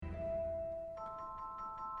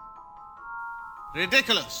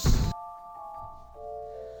Ridiculous.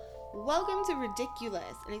 Welcome to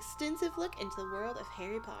Ridiculous, an extensive look into the world of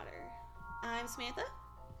Harry Potter. I'm Samantha.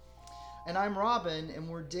 And I'm Robin, and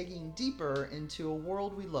we're digging deeper into a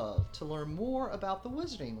world we love to learn more about the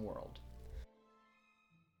wizarding world.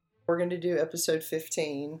 We're going to do episode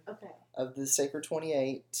 15 of the Sacred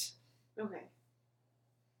 28. Okay.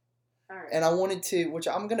 All right. And I wanted to, which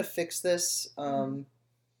I'm going to fix this. I'll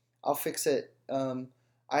fix it.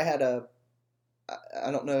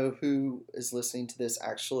 I don't know who is listening to this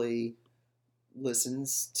actually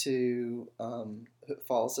listens to,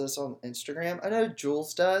 follows us on Instagram. I know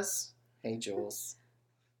Jules does. Hey, Jules.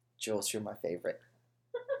 Jules, you're my favorite.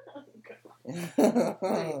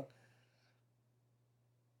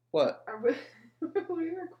 What? Are we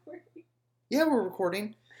recording? Yeah, we're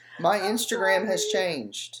recording. My Instagram has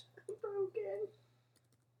changed. I'm broken.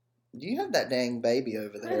 You have that dang baby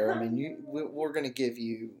over there. I mean, we're going to give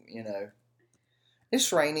you,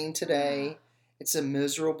 It's raining today. It's a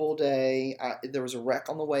miserable day. There was a wreck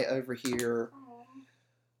on the way over here.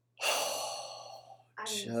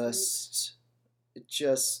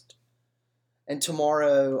 And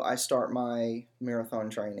tomorrow I start my marathon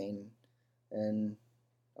training, and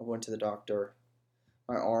I went to the doctor.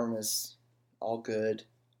 My arm is all good.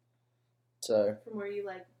 So. From where you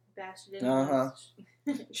bashed it in.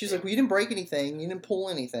 She's like, well, you didn't break anything. You didn't pull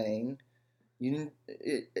anything. You didn't.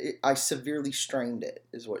 I severely strained it,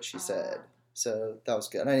 is what she said. So that was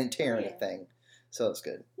good. I didn't tear anything, so that's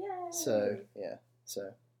good. Yay. So yeah,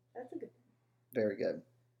 so. That's a good thing. Very good.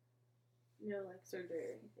 No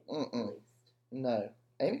surgery or anything. At least. No,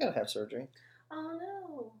 Amy got to have surgery. Oh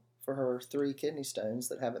no. For her 3 kidney stones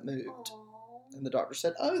that haven't moved. Aww. And the doctor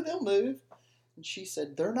said, "Oh, they'll move." And she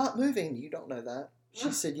said, "They're not moving. You don't know that."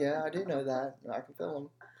 She said, "Yeah, I do know that. I can feel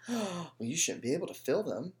them." Well, you shouldn't be able to feel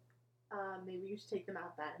them. Maybe you should take them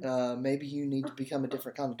out then. Maybe you need to become a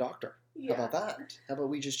different kind of doctor. Yeah. How about that? How about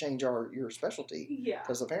we just change your specialty? Yeah.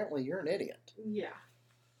 Because apparently you're an idiot. Yeah.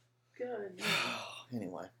 Good.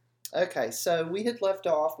 Anyway. Okay, so we had left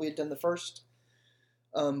off. We had done the first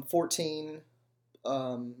 14.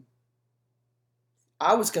 I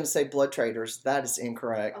was going to say blood traders. That is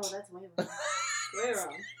incorrect. Oh, that's way wrong. Way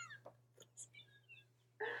wrong.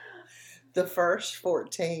 The first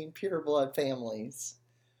 14 pure blood families.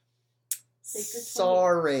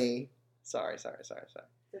 Sorry.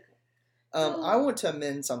 Okay. Oh. I want to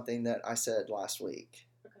amend something that I said last week.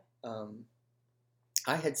 Okay.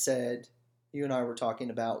 I had said, you and I were talking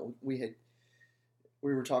about, we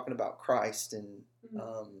were talking about Christ and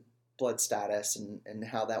blood status and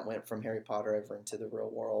how that went from Harry Potter over into the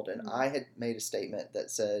real world. And I had made a statement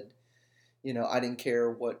that said, I didn't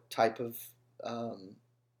care what type of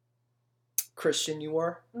Christian you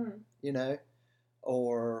were,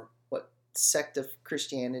 or what sect of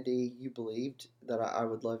Christianity you believed, that I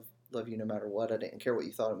would love you no matter what. I didn't care what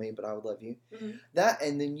you thought of me, but I would love you. That,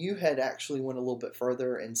 and then you had actually went a little bit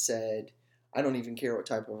further and said, I don't even care what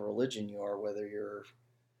type of religion you are, whether you're,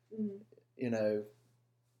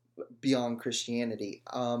 beyond Christianity.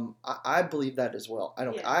 I believe that as well.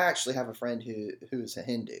 I actually have a friend who is a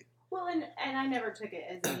Hindu. Well, and I never took it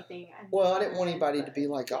as anything. Well, I didn't want anybody to be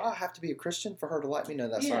like, I have to be a Christian for her to like me. No,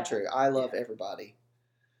 that's not true. I love everybody.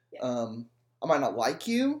 Yeah. I might not like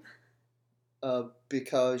you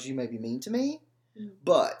because you may be mean to me,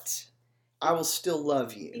 but I will still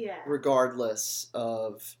love you regardless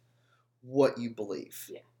of what you believe.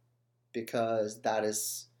 Yeah. Because that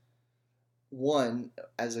is, one,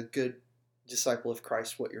 as a good disciple of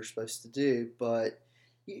Christ, what you're supposed to do, but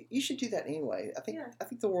you should do that anyway. I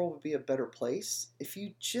think the world would be a better place if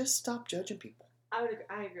you just stop judging people. I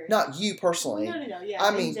agree. Not you personally. No. Yeah.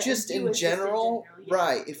 I mean, just in general,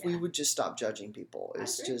 right? If we would would just stop judging people,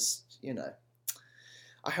 it's just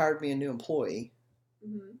I hired me a new employee,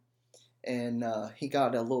 and he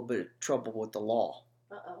got a little bit of trouble with the law.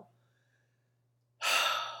 Uh-oh.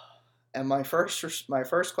 And my first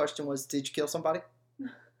question was, "Did you kill somebody?"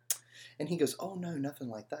 And he goes, "Oh no, nothing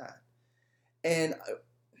like that." And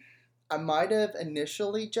I might have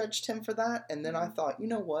initially judged him for that, and then I thought, you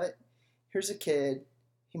know what? Here's a kid.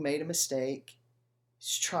 He made a mistake.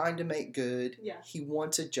 He's trying to make good. Yeah. He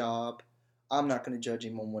wants a job. I'm not going to judge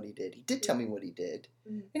him on what he did. He did tell me what he did,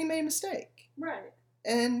 and he made a mistake. Right.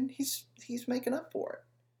 And he's making up for it.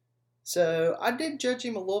 So I did judge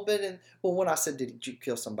him a little bit, and when I said, "Did you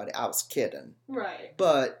kill somebody?" I was kidding. Right.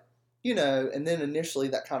 But and then initially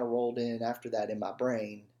that kind of rolled in after that in my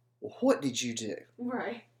brain. Well, what did you do?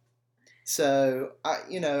 Right. So I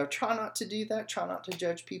try not to do that. Try not to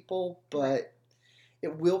judge people, but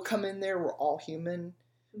it will come in there. We're all human.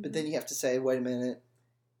 But then you have to say, wait a minute.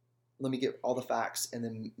 let me get all the facts and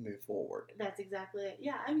then move forward. That's exactly it.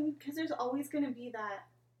 Yeah, I mean, because there's always going to be that.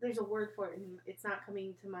 There's a word for it, and it's not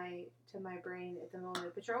coming to my brain at the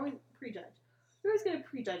moment. But you're always prejudge. You're always going to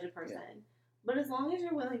prejudge a person. Yeah. But as long as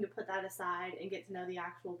you're willing to put that aside and get to know the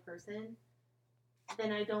actual person,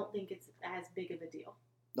 then I don't think it's as big of a deal.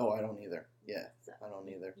 No, I don't either. Yeah, so I don't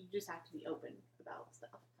either. You just have to be open about stuff.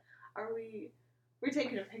 We're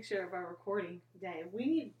taking a picture of our recording day. We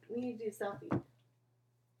need to do a selfie. Let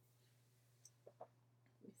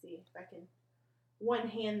me see if I can one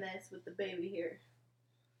hand this with the baby here.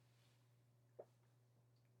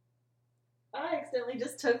 I accidentally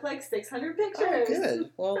just took like 600 pictures. Oh,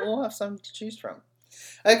 good. Well, we'll have something to choose from.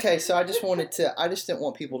 Okay, so I just didn't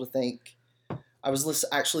want people to think. I was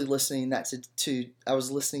actually listening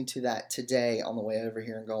to that today on the way over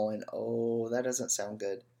here and going, oh, that doesn't sound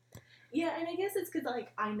good. Yeah, and I guess it's because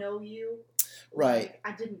like I know you, right? Like,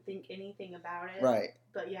 I didn't think anything about it, right?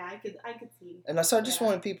 But yeah, I could see. And so I just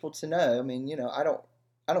wanted people to know. I mean, I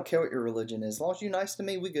don't care what your religion is. As long as you're nice to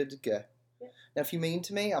me, we good to go. Yeah. Now, if you're mean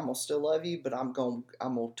to me, I'm gonna still love you, but I'm gonna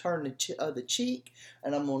turn the other cheek,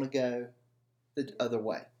 and I'm gonna go the other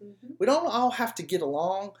way. Mm-hmm. We don't all have to get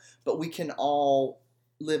along, but we can all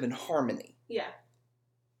live in harmony. Yeah.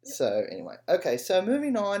 Yep. So anyway, okay. So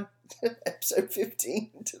moving on to episode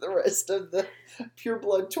 15 to the rest of the Pure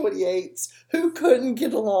Blood 28s who couldn't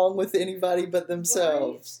get along with anybody but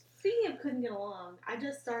themselves. Right. Speaking of couldn't get along, I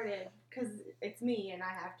just started because it's me and I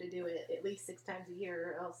have to do it at least 6 times a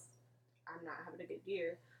year, or else I'm not having a good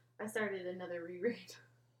year. I started another reread.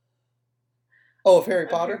 Oh, of Harry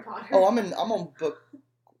Potter? Harry Potter. Oh, I'm on book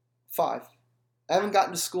 5. I haven't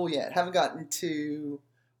gotten to school yet. Haven't gotten to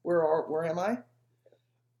where am I?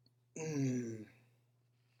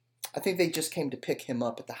 I think they just came to pick him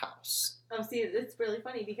up at the house. Oh, see, it's really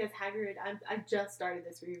funny because Hagrid. I just started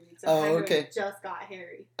this reread, so Hagrid just got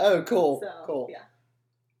Harry. Oh, cool. So, cool. Yeah.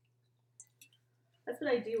 That's what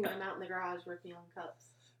I do when I'm out in the garage working on cups.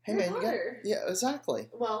 Hey, man, yeah, exactly.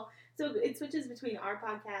 Well, so it switches between our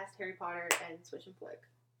podcast, Harry Potter, and Switch and Flick.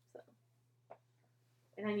 So,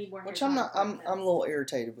 and I need more. Which I'm not. I'm a little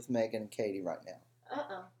irritated with Megan and Katie right now.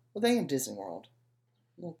 Well, they in Disney World.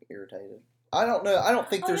 I'm a little irritated. I don't know. I don't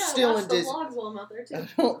think they're still in Disney. Vlogs while I'm out there too. I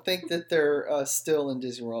don't think that they're still in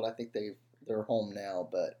Disney World. I think they're home now,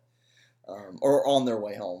 but or on their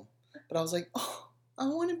way home. But I was like, oh, I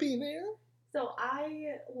want to be there. So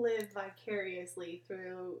I live vicariously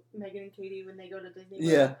through Megan and Katie when they go to Disney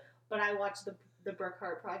World. Yeah. But I watch the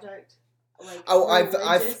Burkhart Project. Like,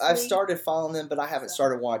 I've started following them, but I haven't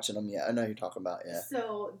started watching them yet. I know you're talking about, yeah.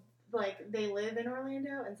 So like they live in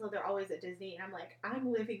Orlando, and so they're always at Disney, and I'm like, I'm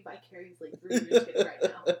living vicariously through your kids right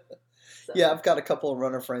now. So. Yeah, I've got a couple of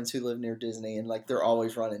runner friends who live near Disney, and like they're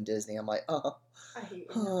always running Disney. I'm like, I hate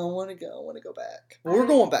it. I want to go back. But we're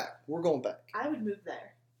going back. I would move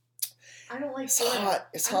there. I don't like. It's hot.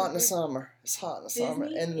 It's hot in the summer. It's hot in the summer,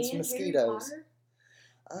 and there's mosquitoes.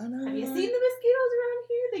 I know. Have you seen the mosquitoes around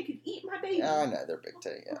here? They could eat my baby. I know they're big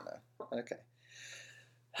too. Yeah, I know. Okay.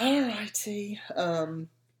 Alrighty.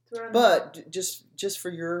 But just for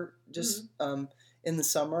your in the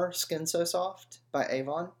summer, Skin So Soft by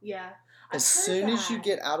Avon. Yeah. As soon as you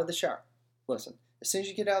get out of the shower, listen. As soon as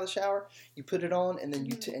you get out of the shower, you put it on, and then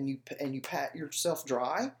you pat yourself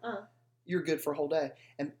dry. You're good for a whole day.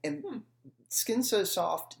 And Skin So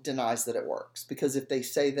Soft denies that it works, because if they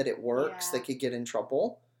say that it works, they could get in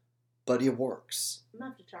trouble. But it works. I'm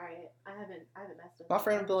gonna have to try it. I haven't messed with it. My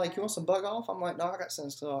friend would be like, "You want some bug off?" I'm like, "No, I got Skin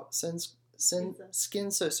So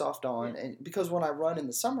Soft on," and because when I run in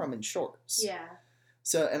the summer, I'm in shorts. Yeah.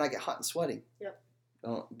 So and I get hot and sweaty. Yep.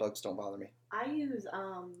 Bugs don't bother me. I use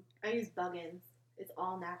Buggins. It's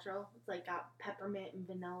all natural. It's like got peppermint and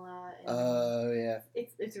vanilla. Oh yeah.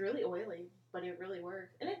 It's really oily, but it really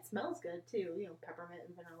works, and it smells good too. You know, peppermint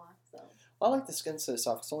and vanilla. So. I like the Skin So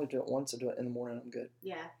Soft. I only do it once. I do it in the morning. I'm good.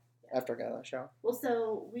 Yeah. After I get out of the shower. Well,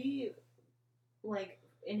 so we, like,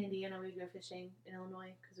 in Indiana, we go fishing in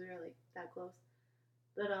Illinois because we were, like, that close.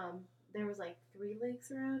 But, there was, like, 3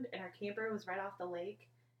 lakes around, and our camper was right off the lake.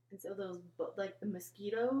 And so those, like, the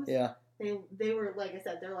mosquitoes. Yeah. They were, like I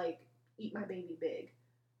said, they're, like, eat my baby big.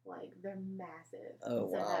 Like, they're massive. Oh,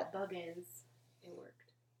 so wow. that Buggins, it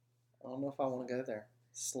worked. I don't know if I want to go there.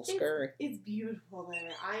 It's a little scary. It's beautiful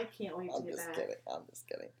there. I can't wait to get back. I'm just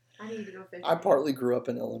kidding. I need to go fishing. I partly grew up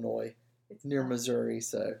in Illinois, near Missouri,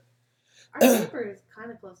 so. Our camper is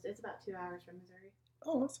kind of close. It's about 2 hours from Missouri.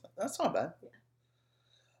 Oh, that's not bad.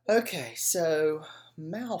 Yeah. Okay, so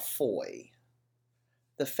Malfoy.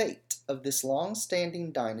 The fate of this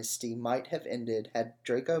long-standing dynasty might have ended had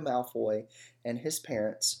Draco Malfoy and his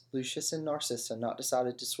parents, Lucius and Narcissa, not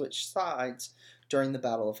decided to switch sides during the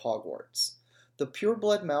Battle of Hogwarts. The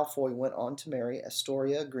pureblood Malfoy went on to marry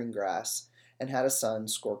Astoria Greengrass and had a son,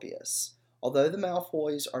 Scorpius. Although the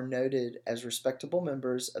Malfoys are noted as respectable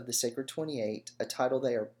members of the Sacred 28, a title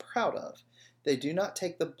they are proud of, they do not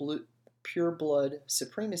take the pureblood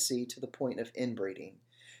supremacy to the point of inbreeding.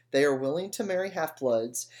 They are willing to marry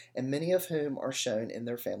half-bloods, and many of whom are shown in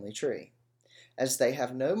their family tree. As they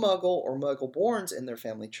have no Muggle or Muggle-borns in their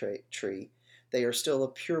family tree, they are still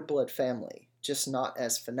a pureblood family, just not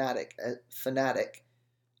as fanatic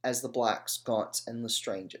as the Blacks, Gaunts, and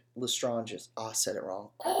Lestranges. I said it wrong.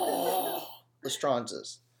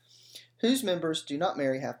 Lestranges, whose members do not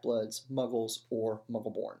marry half-bloods, Muggles, or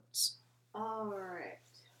Muggle-borns. Alright.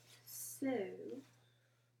 So,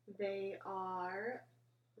 they are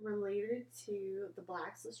related to the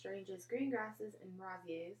Blacks, Lestranges, Greengrasses, and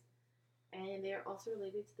Raziers. And they are also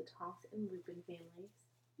related to the Tonks and Lupin families.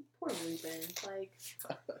 Poor Lupin. Like,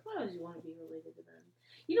 why would you want to be related to them?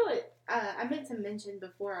 You know what I meant to mention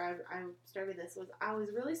before I started this was I was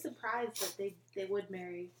really surprised that they would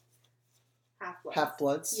marry half-bloods.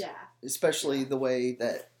 Half-bloods? Yeah. Especially the way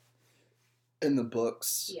that in the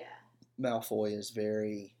books, yeah, Malfoy is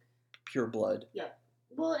very pure blood. Yep.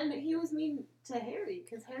 Well, and he was mean to Harry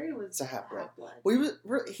because Harry was a half-blood.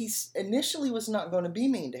 He initially was not going to be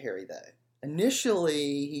mean to Harry, though.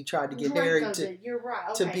 Initially, he tried to get Harry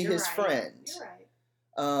to be his friend. You're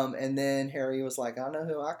right. And then Harry was like, I know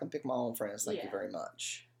who I can pick my own friends. Thank you very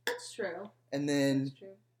much. That's true. And then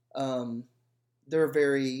they're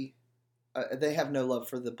very... they have no love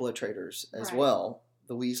for the blood traders as well,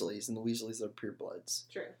 the Weasleys, and the Weasleys are pure bloods.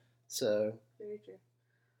 True. So... Very true.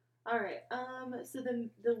 Alright, so the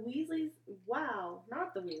Weasleys... Wow,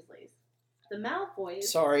 not the Weasleys. The Malfoys...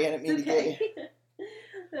 Sorry, I didn't mean to get you.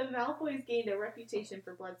 The Malfoys gained a reputation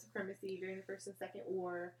for blood supremacy during the First and Second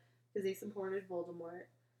War because they supported Voldemort.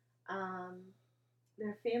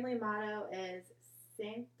 Their family motto is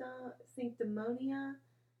Sanctimonia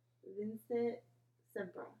Vincit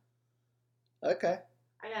Semper. Okay.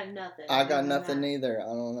 I got nothing. I got nothing either. I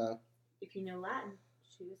don't know. If you know Latin,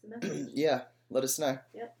 shoot us a message. Yeah, let us know.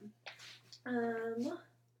 Yep.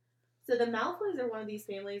 So the Malfoys are one of these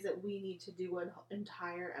families that we need to do an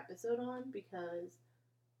entire episode on because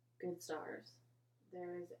good stars.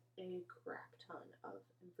 There's a crap ton of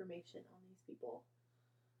information on these people.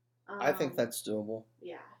 I think that's doable.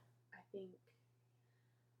 Yeah, I think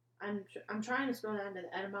I'm trying to scroll down to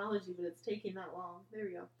the etymology, but it's taking that long. There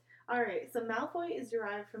we go. All right, so Malfoy is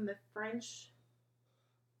derived from the French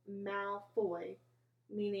malfoy,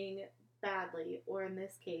 meaning badly, or in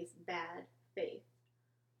this case, bad faith,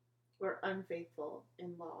 or unfaithful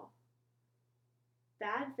in law.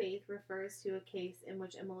 Bad faith refers to a case in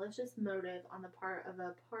which a malicious motive on the part of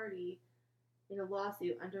a party in a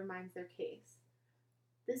lawsuit undermines their case.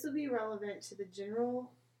 This would be relevant to the general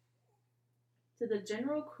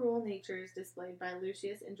cruel natures displayed by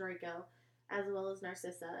Lucius and Draco, as well as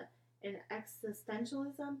Narcissa. In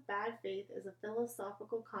existentialism, bad faith is a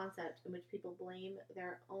philosophical concept in which people blame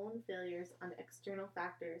their own failures on external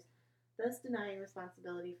factors, thus denying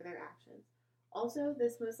responsibility for their actions. Also,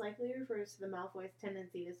 this most likely refers to the Malfoys'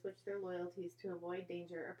 tendency to switch their loyalties to avoid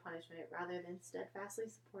danger or punishment rather than steadfastly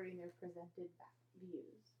supporting their presented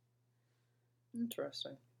views.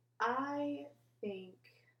 Interesting. I think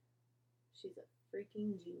she's a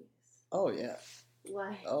freaking genius. Oh, yeah.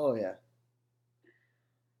 Like, oh, yeah.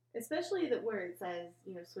 Especially where it says,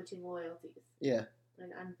 switching loyalties. Yeah.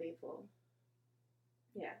 And unfaithful.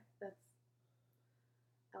 Yeah,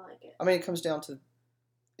 I like it. I mean, it comes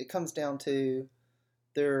down to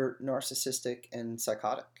they're narcissistic and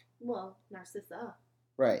psychotic. Well, Narcissa.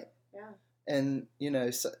 Right. Yeah. And,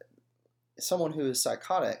 someone who is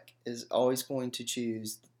psychotic is always going to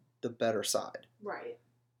choose the better side. Right.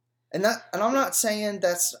 And I'm not saying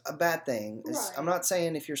that's a bad thing. Right. I'm not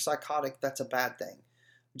saying if you're psychotic, that's a bad thing.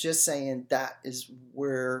 I'm just saying that is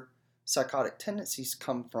where psychotic tendencies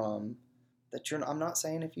come from. I'm not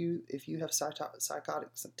saying if you have psychotic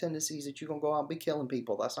tendencies that you're going to go out and be killing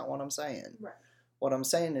people. That's not what I'm saying. Right. What I'm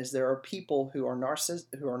saying is there are people who are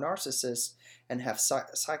narcissists and have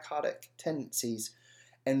psychotic tendencies,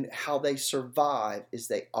 and how they survive is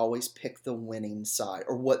they always pick the winning side,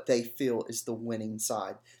 or what they feel is the winning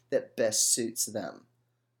side that best suits them.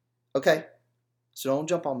 Okay? So don't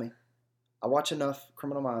jump on me. I watch enough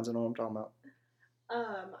Criminal Minds. I know what I'm talking about.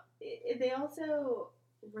 They also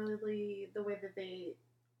really, the way that they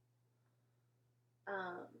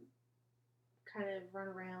kind of run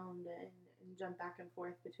around and jump back and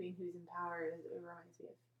forth between who's in power, it reminds me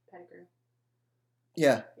of Pettigrew.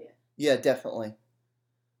 Yeah. Yeah, definitely.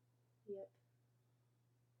 Yep.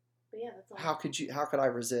 But yeah, that's all. How could I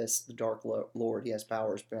resist the Dark Lord? He has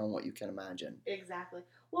powers beyond what you can imagine. Exactly.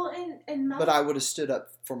 Well, and But I would have stood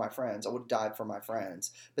up for my friends. I would have died for my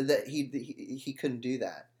friends. But that he couldn't do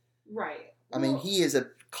that. Right. I mean, he is a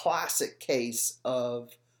classic case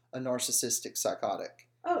of a narcissistic psychotic.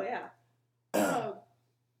 Oh yeah.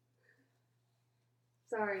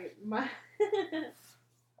 Sorry, my.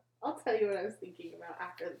 I'll tell you what I was thinking about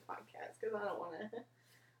after the podcast because I don't want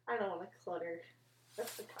to clutter the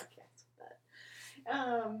podcast with that.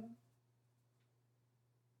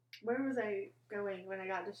 Where was I going when I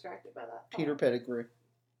got distracted by that? Peter Pettigrew.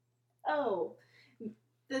 Oh,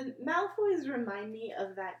 the Malfoys remind me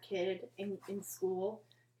of that kid in school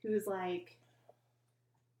who's like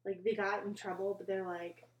they got in trouble, but they're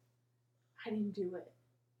like, I didn't do it.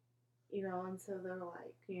 You know, and so they're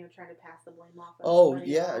like, trying to pass the blame off. Oh,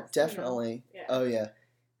 yeah, else, definitely. Yeah. Oh, yeah.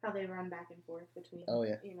 How they run back and forth between,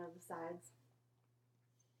 the sides.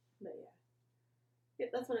 But yeah,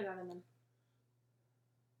 that's what I got in them.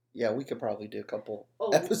 Yeah, we could probably do a couple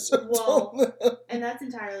episodes. Well, and that's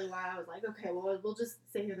entirely why I was like, okay, well, we'll just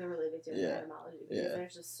say who they're related to in etymology because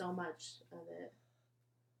there's just so much of it.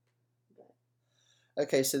 But.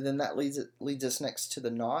 Okay, so then that leads us next to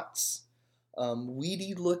the Knots.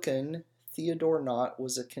 Weedy-looking Theodore Knott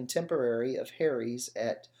was a contemporary of Harry's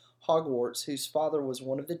at Hogwarts, whose father was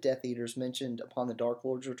one of the Death Eaters mentioned upon the Dark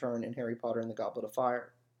Lord's return in Harry Potter and the Goblet of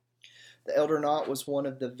Fire. The elder Knott was one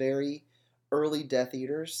of the very early Death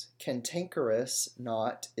Eaters. Cantankerous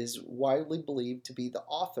Knott is widely believed to be the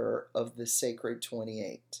author of the Sacred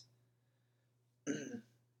 28. Ready?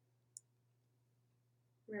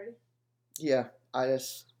 Yeah,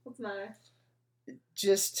 What's the matter?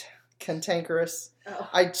 Just cantankerous. Oh.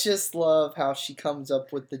 I just love how she comes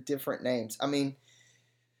up with the different names. I mean,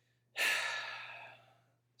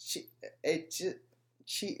 she is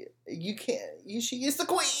the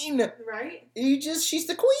queen. Right? She's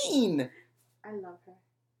the queen. I love her.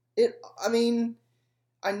 I mean,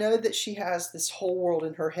 I know that she has this whole world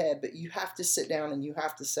in her head, but you have to sit down and you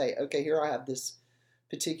have to say, okay, here I have this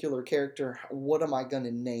particular character. What am I going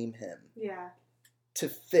to name him? Yeah. To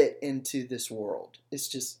fit into this world. It's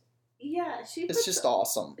just... Yeah, it's just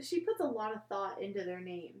awesome. She puts a lot of thought into their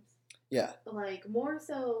names. Yeah. Like, more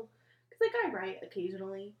so... Because, I write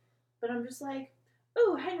occasionally, but I'm just like,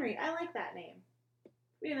 oh, Henry, I like that name.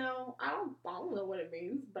 I don't know what it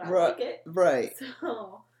means, but I like it. Right.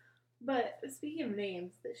 So, but speaking of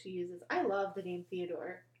names that she uses, I love the name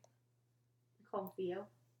Theodore. I call him Theo.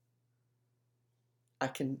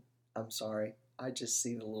 I'm sorry. I just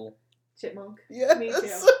see the little... chipmunk. Yes. Me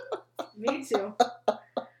too. Me too.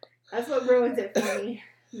 That's what ruins it for me.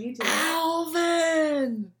 Me too.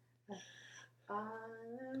 Alvin!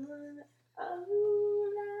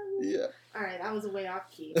 Yeah. Alright, that was way off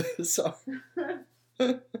key. Sorry. I'm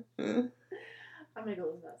gonna go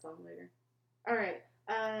listen to that song later. Alright,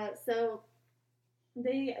 so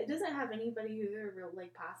it doesn't have anybody who they're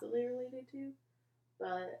possibly related to,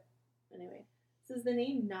 but anyway. It says the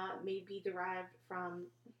name Knott may be derived from...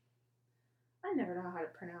 I never know how to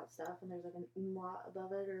pronounce stuff when there's an umlaut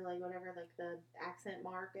above it or whatever the accent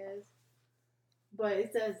mark is. But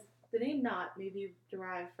it says the name Knott may be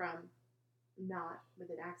derived from Knott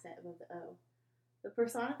with an accent above the O. The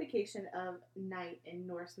personification of night in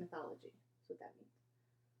Norse mythology. That's what that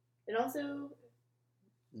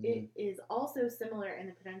means. It is also similar in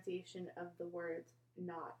the pronunciation of the words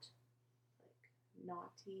knot.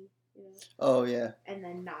 Naughty, Oh, yeah. And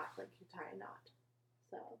then knot, you tie a knot.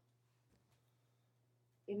 So...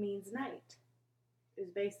 it means night, is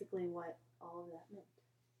basically what all of that meant.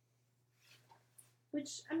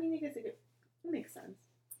 Which, I mean, I guess it makes sense.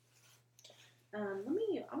 I'm going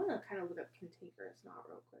to kind of look up Cantankerous Knott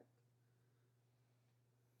real quick.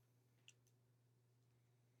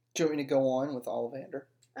 Do you want me to go on with Ollivander?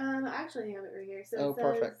 I actually have it right here. So it says,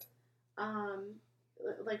 perfect.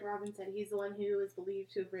 Like Robin said, he's the one who is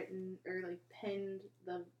believed to have written, or penned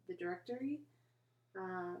the directory.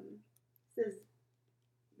 Says...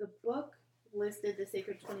 the book listed the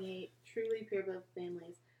Sacred 28 truly pureblood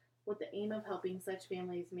families with the aim of helping such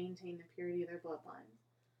families maintain the purity of their bloodlines.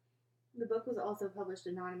 The book was also published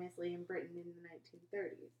anonymously in Britain in the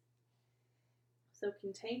 1930s. So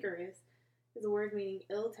cantankerous is a word meaning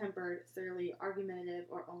ill-tempered, surly, argumentative,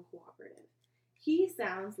 or uncooperative. He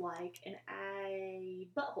sounds like an eye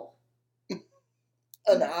butthole.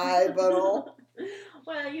 An eye butthole?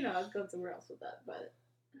 Well, I was going somewhere else with that, but...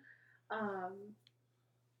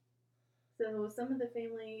 So some of the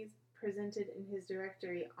families presented in his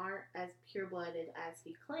directory aren't as pure-blooded as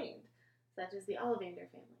he claimed, such as the Ollivander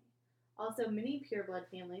family. Also, many pure-blood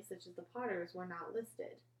families, such as the Potters, were not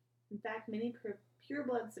listed. In fact, many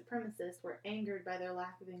pureblood supremacists were angered by their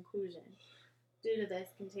lack of inclusion. Due to this,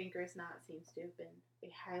 Cantankerous Knott seems to have been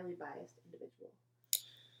a highly biased individual.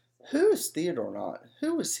 Who is Theodore Knott?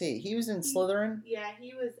 Who was he? He was in Slytherin? Yeah,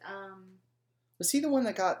 he was, Was he the one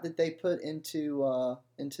that they put into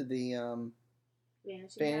the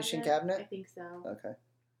Vanishing Cabinet? I think so. Okay.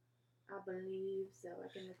 I believe so.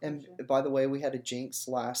 I can look And sure. by the way, we had a jinx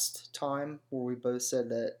last time where we both said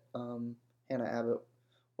that Hannah Abbott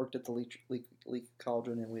worked at the leak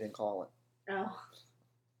cauldron, and we didn't call it. Oh.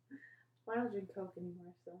 Well, I don't drink Coke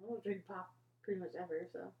anymore, so I don't drink pop pretty much ever,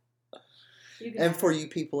 so. And for you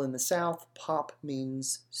people in the South, pop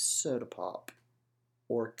means soda pop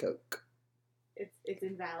or Coke. It's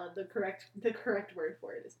invalid. The correct word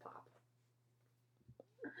for it is pop.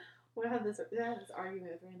 I have this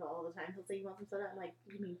argument with Randall all the time. He'll say, "You want some soda?" I'm like,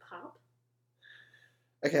 "You mean pop?"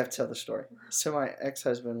 Okay, I have to tell the story. So my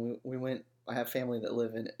ex-husband, we went. I have family that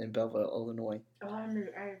live in Belleville, Illinois. Oh, I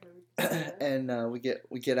remember. And we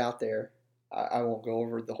get out there. I won't go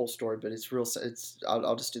over the whole story, but it's real.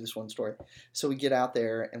 I'll just do this one story. So we get out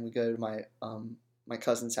there and we go to my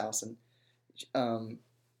cousin's house, and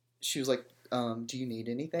she was like, "Do you need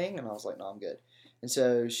anything?" And I was like, "No, I'm good." And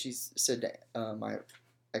so she said to my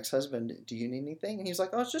ex-husband, "Do you need anything?" And he was like,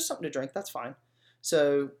 "Oh, it's just something to drink. That's fine."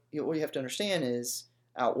 So what you have to understand is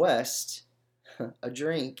out west, a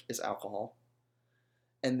drink is alcohol.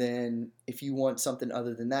 And then if you want something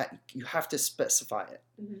other than that, you have to specify it.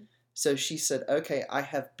 Mm-hmm. So she said, "Okay, I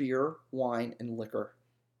have beer, wine, and liquor."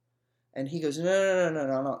 And he goes,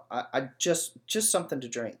 "No. I just something to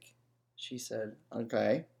drink." She said,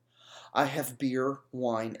 "Okay, I have beer,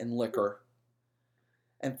 wine, and liquor."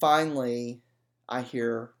 And finally, I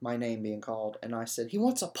hear my name being called, and I said, "He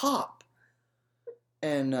wants a pop."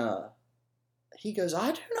 And he goes,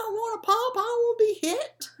 "I do not want a pop. I will be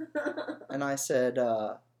hit." And I said,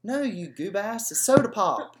 "No, you goob ass. A soda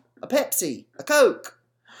pop, a Pepsi, a Coke."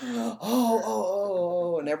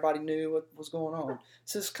 Oh, and everybody knew what was going on.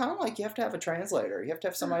 So it's kind of like you have to have a translator. You have to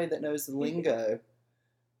have somebody that knows the lingo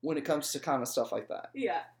when it comes to kind of stuff like that.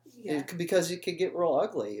 Yeah. Because it could get real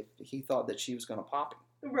ugly if he thought that she was going to pop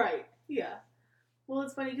him. Right. Yeah. Well,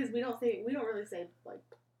 it's funny because we don't really say like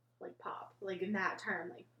pop, like in that term,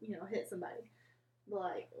 like, hit somebody.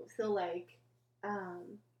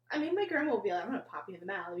 I mean, my grandma would be like, "I'm gonna pop you in the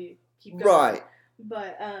mouth if you keep going." Right.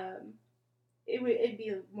 But it'd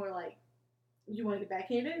be more like, "You want to get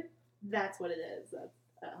backhanded?" That's what it is. That's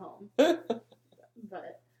at home.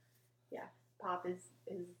 But yeah, pop is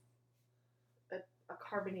a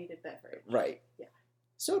carbonated beverage. Right. Yeah.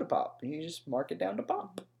 Soda pop. You just mark it down to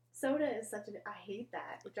pop. Soda is I hate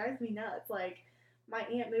that. It drives me nuts. Like, my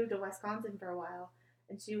aunt moved to Wisconsin for a while,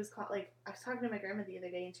 and she was I was talking to my grandma the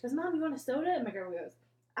other day, and she goes, "Mom, you want a soda?" And my grandma goes,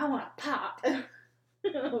 "I want a pop." I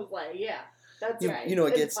was like, "Yeah, that's right." You know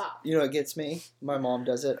what gets me? My mom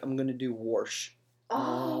does it. I'm gonna do wash.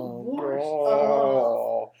 Oh, wash.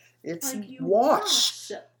 Oh. It's like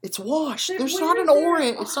wash. It's wash. There's not an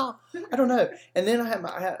orange. It's not. I don't know. And then I have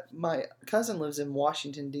my cousin lives in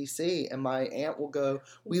Washington D.C. and my aunt will go,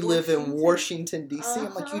 "We live in Washington D.C."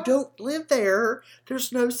 I'm like, "You don't live there.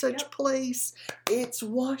 There's no such place. It's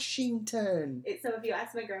Washington." So if you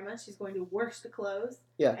ask my grandma, she's going to wash the clothes.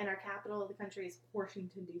 Yeah. And our capital of the country is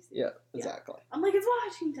Washington D.C. Yeah, exactly. Yeah. I'm like, it's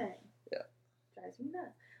Washington. Yeah. Drives me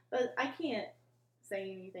nuts. But I can't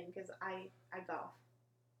say anything because I golf.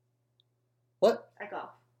 What? I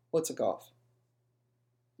golf. What's a golf?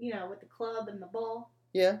 With the club and the ball.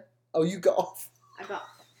 Yeah. Oh, you golf. I golf.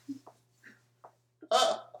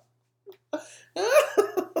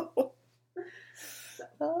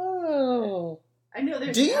 Oh. I know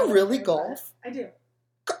there's. Do you really golf? I do.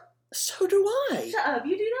 So do I. Shut up!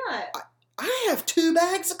 You do not. I have 2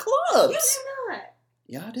 bags of clubs. You do not.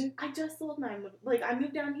 Yeah, I do. I just sold mine. I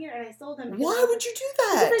moved down here and I sold them. Why would you do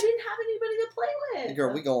that? Because I didn't have anybody to play with. Hey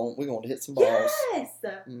girl, we going to hit some balls. Yes.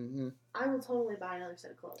 Mm-hmm. I will totally buy another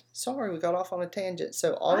set of clothes. Sorry, we got off on a tangent.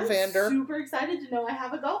 So Ollivander. I'm super excited to know I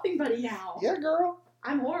have a golfing buddy now. Yeah, girl.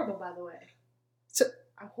 I'm horrible, by the way.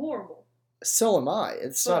 I'm horrible. So am I.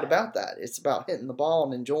 It's not about that. It's about hitting the ball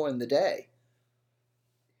and enjoying the day.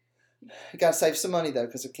 You gotta save some money though,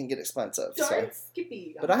 because it can get expensive. Darn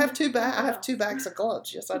Skippy. But I have 2 bags of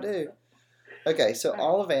gloves. Yes, I do. Okay, so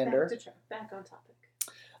Ollivander. Back on topic.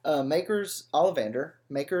 Ollivander,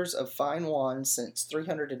 makers of fine wands since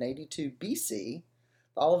 382 BC,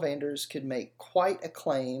 the Ollivanders could make quite a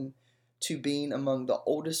claim to being among the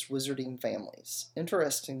oldest wizarding families.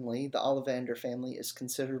 Interestingly, the Ollivander family is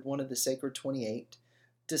considered one of the Sacred 28,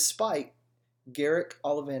 despite Garrick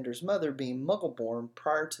Ollivander's mother being Muggle-born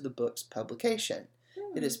prior to the book's publication.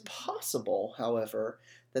 It is possible, however,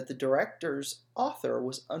 that the director's author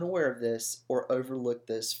was unaware of this or overlooked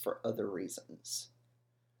this for other reasons.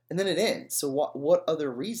 And then it ends. So what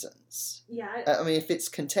other reasons? Yeah. I mean, if it's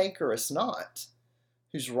cantankerous not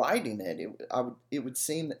who's writing it, it would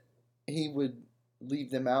seem that he would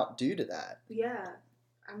leave them out due to that. Yeah.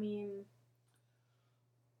 I mean,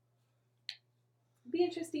 it'd be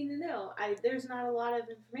interesting to know. There's not a lot of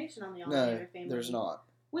information on the Ollivander family. No, there's not.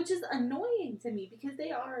 Which is annoying to me because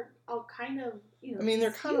they are all kind of, I mean,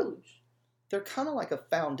 they're kind huge. They're kind of like a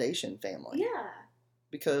foundation family. Yeah.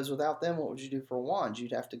 Because without them, what would you do for wands?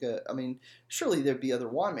 You'd have to go. I mean, surely there'd be other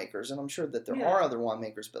wand makers, and I'm sure that there are other wand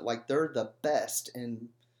makers, but like they're the best in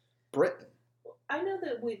Britain. I know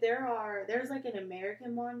that there's like an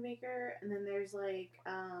American wand maker, and then there's like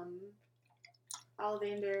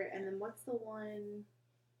Ollivander, and then what's the one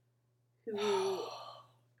who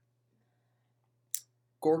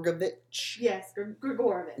Gorgovich. Yes,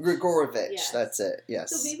 Grigorovich. Grigorovich, yes. That's it.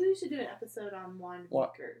 Yes. So maybe we should do an episode on wand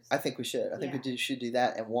makers. I think we should. I think we should do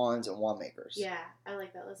that, and wands and wand makers. Yeah, I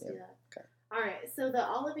like that. Let's do that. Okay. All right. So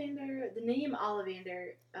the name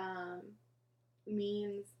Ollivander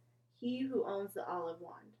means he who owns the olive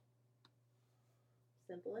wand.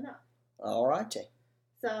 Simple enough. All righty.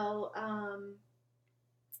 So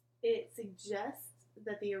it suggests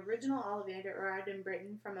that the original Ollivander arrived in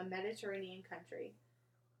Britain from a Mediterranean country.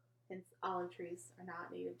 Hence, olive trees are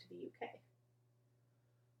not native to the UK.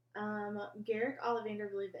 Garrick Ollivander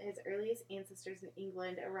believed that his earliest ancestors in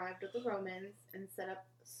England arrived with the Romans and set up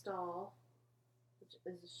a stall, which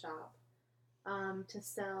is a shop, to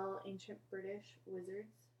sell ancient British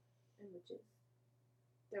wizards and witches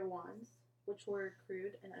their wands, which were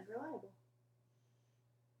crude and unreliable.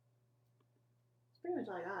 That's pretty much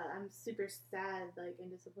all I got. I'm super sad, and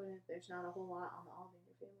disappointed there's not a whole lot on the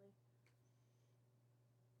Ollivander family.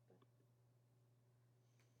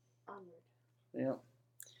 Onward. Yeah.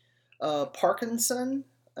 Parkinson,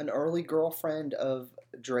 an early girlfriend of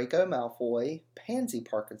Draco Malfoy, Pansy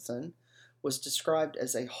Parkinson, was described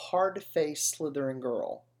as a hard-faced Slytherin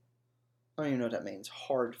girl. I don't even know what that means,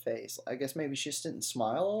 hard face. I guess maybe she just didn't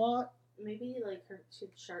smile a lot? Maybe, she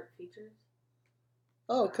had sharp features.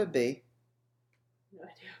 Oh, it could be. No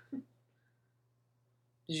idea.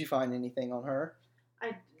 Did you find anything on her?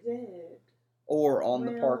 I did. Or on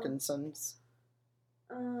the Parkinsons?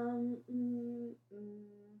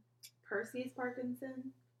 Perseus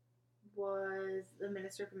Parkinson was the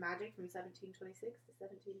Minister for Magic from 1726 to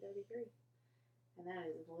 1733. And that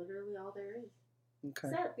is literally all there is. Okay.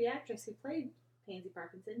 Except the actress who played Pansy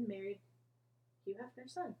Parkinson married Hugh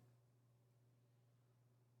Hefner's son.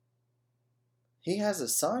 He has a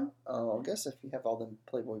son? Oh, I guess if you have all them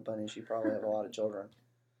Playboy bunnies, you probably have a lot of children.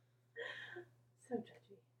 So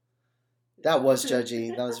judgy. That was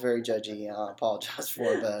judgy. That was very judgy. I apologize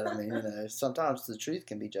for it, but I mean, sometimes the truth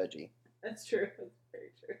can be judgy. That's true. That's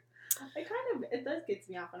very true. It does get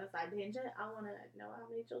me off on a side tangent. I want to know how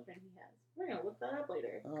many children he has. We're going to look that up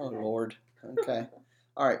later. Oh, okay. Lord. Okay.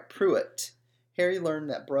 All right, Pruitt. Harry learned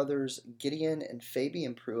that brothers Gideon and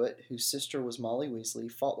Fabian Pruitt, whose sister was Molly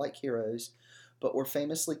Weasley, fought like heroes, but were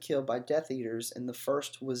famously killed by Death Eaters in the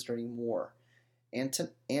First Wizarding War.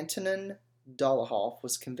 Antonin Dolohov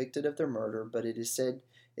was convicted of their murder, but it is said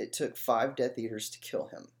it took 5 Death Eaters to kill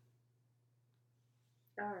him.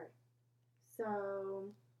 Alright. So,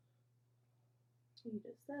 you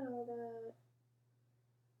just said all that.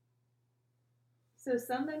 So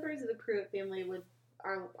some members of the Pruitt family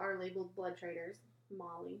are labeled blood traitors.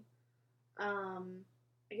 Molly. I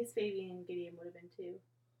guess Fabian and Gideon would have been too.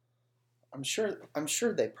 I'm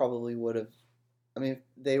sure they probably would have. I mean, if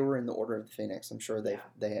they were in the Order of the Phoenix, I'm sure they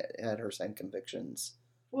had her same convictions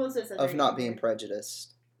of not being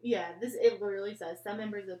prejudiced. Yeah, it literally says some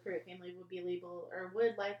members of the Pruitt family would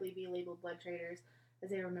would likely be labeled blood traitors as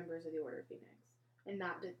they were members of the Order of Phoenix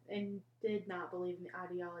and did not believe in the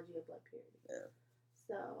ideology of blood purity. Yeah.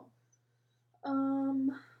 So,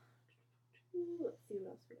 let's see what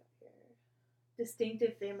else we got here.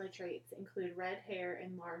 Distinctive family traits include red hair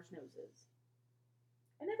and large noses.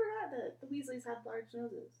 I never got that the Weasleys had large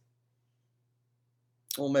noses.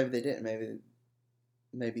 Well, maybe they didn't.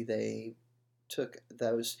 Maybe they took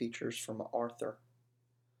those features from Arthur.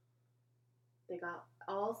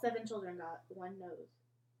 All 7 children got one nose.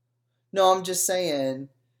 No, I'm just saying,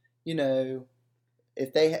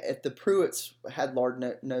 if the Pruitts had large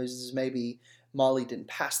noses, maybe Molly didn't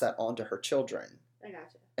pass that on to her children. I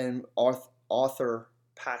gotcha. And Arthur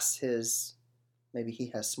passed his. Maybe he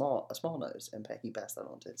has a small nose, and he passed that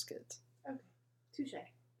on to his kids. Okay, touche.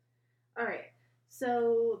 All right,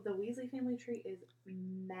 so the Weasley family tree is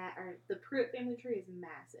the Pruitt family tree is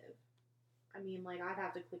massive. I mean, like, I'd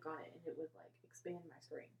have to click on it and it would, like, expand my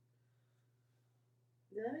screen.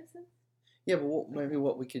 Does that make sense? Yeah, but maybe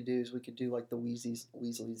what we could do is we could do like the Weasleys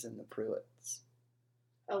and the Pruitts.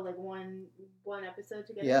 Oh, like one episode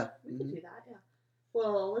together? Yeah. We could do that, yeah.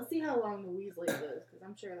 Well, let's see how long the Weasley goes, because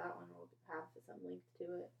I'm sure that one will have some length to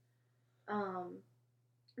it.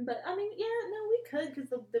 But, I mean, yeah, no, we could, because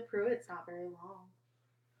the Pruitt's not very long.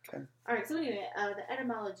 Okay. Alright, so anyway, the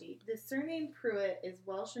etymology. The surname Pruitt is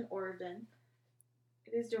Welsh in origin.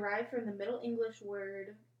 It is derived from the Middle English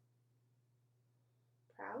word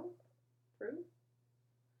proud?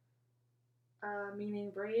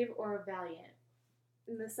 Meaning brave or valiant.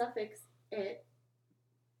 And the suffix it,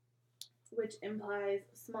 which implies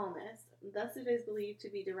smallness, thus it is believed to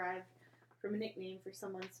be derived from a nickname for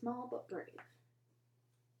someone small but brave.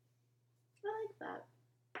 I like that.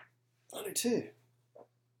 I do too.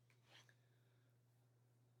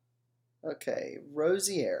 Okay,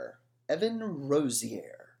 Rosier. Evan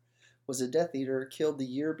Rosier was a Death Eater killed the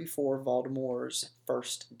year before Voldemort's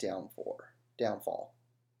first downfall.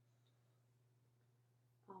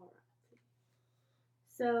 Alright.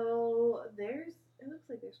 So it looks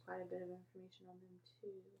like there's quite a bit of information on them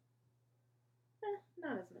too.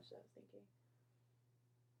 Not as much as I was thinking.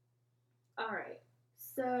 Alright.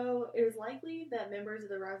 So it is likely that members of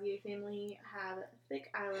the Rosier family have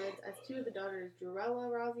thick eyelids, as two of the daughters, Drusilla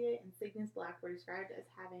Rosier and Cygnus Black, were described as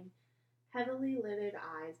having heavily lidded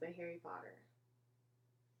eyes by Harry Potter.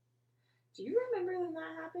 Do you remember when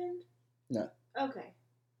that happened? No. Okay.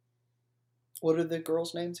 What are the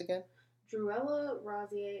girls' names again? Drusilla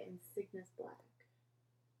Rosier and Cygnus Black.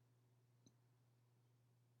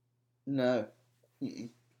 No. Mm-mm.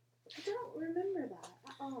 I don't remember that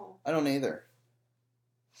at all. I don't either.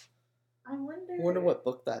 I wonder. I wonder what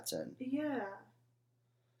book that's in. Yeah.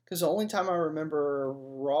 Because the only time I remember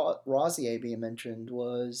Rosier being mentioned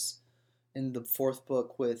was in the fourth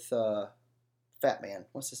book with Fat Man.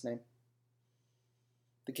 What's his name?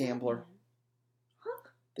 The gambler. Huh?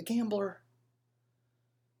 The gambler.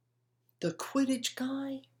 The Quidditch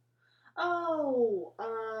guy. Oh,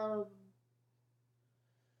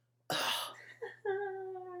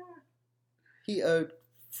 He owed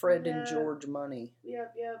Fred Yeah. and George money.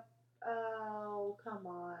 Yep. Oh, come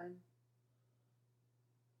on.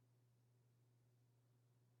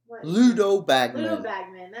 What? Ludo Bagman. Ludo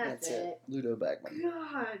Bagman, that's it. Ludo Bagman.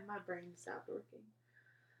 God, my brain stopped working.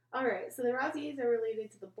 Alright, so the Rosiers are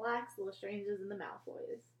related to the Blacks, the Lestranges, and the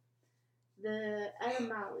Malfoys. The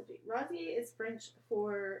etymology. Rosier is French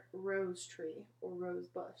for rose tree or rose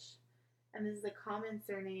bush. And this is a common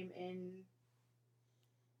surname in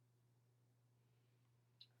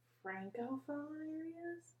Francophone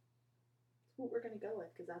areas. That's what we're going to go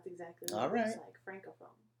with, because that's exactly what it looks like.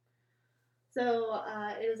 Francophone. So,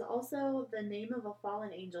 it is also the name of a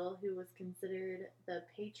fallen angel who was considered the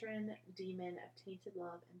patron demon of tainted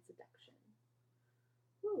love and seduction.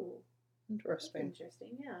 Ooh. Interesting. That's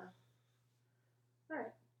interesting, yeah.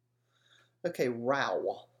 Alright. Okay,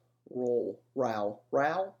 Row. Row.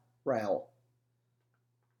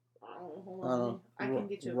 Oh, hold on. I can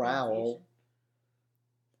get you a Row. pronunciation.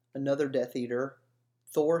 Another Death Eater,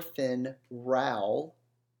 Thorfinn Row,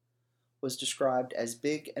 was described as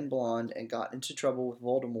big and blonde and got into trouble with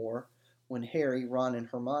Voldemort when Harry, Ron, and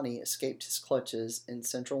Hermione escaped his clutches in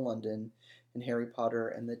central London in Harry Potter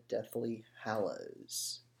and the Deathly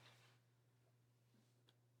Hallows.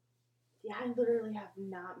 Yeah, I literally have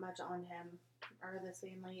not much on him or this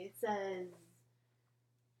family. It says,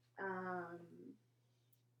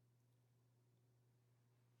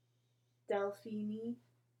 Delphine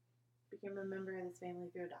became a member of this family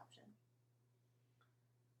through adoption.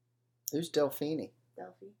 Who's Delphine?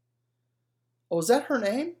 Delphi. Oh, is that her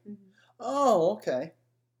name? Mm-hmm. Oh, okay.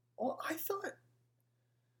 Well, I thought...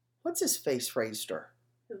 What's his face raised her?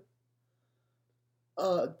 Who?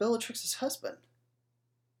 Bellatrix's husband.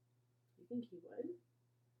 You think he would?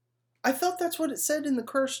 I thought that's what it said in The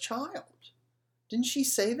Cursed Child. Didn't she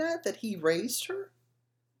say that? That he raised her?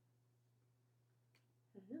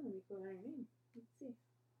 I don't know. Let me go by her name. Let's see.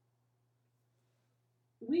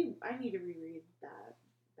 I need to reread that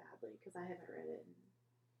badly because I haven't read it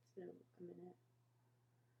in it's been a minute.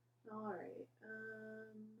 Alright.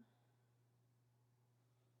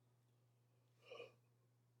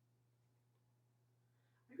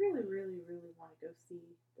 I really, really, really want to go see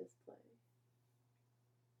this play.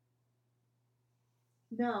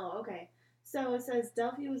 No, okay. So it says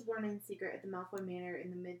Delphi was born in secret at the Malfoy Manor in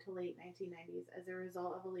the mid to late 1990s as a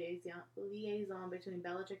result of a liaison between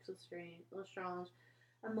Bellatrix Lestrange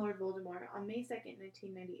and Lord Voldemort. On May 2nd,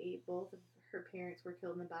 1998, both of her parents were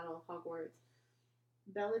killed in the Battle of Hogwarts.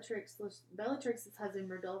 Bellatrix's husband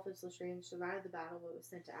Rodolphus Lestrange survived the battle but was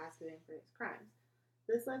sent to Azkaban for his crimes.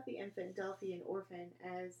 This left the infant Delphi an orphan,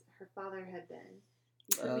 as her father had been.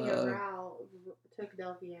 Euphemia Rao took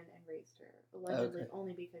Delphi in and raised her, allegedly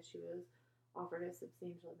only because she was offered a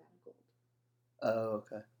substantial amount of gold. Oh,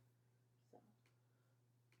 okay. So,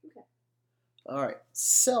 okay. All right.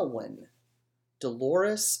 Selwyn.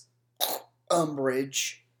 Dolores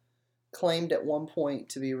Umbridge claimed at one point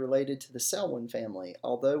to be related to the Selwyn family,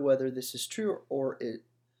 although whether this is true or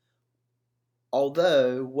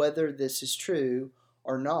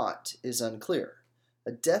not is unclear.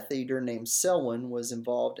 A Death Eater named Selwyn was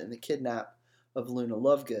involved in the kidnap of Luna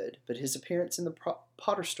Lovegood, but his appearance in the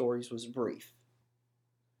Potter stories was brief.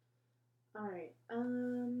 All right.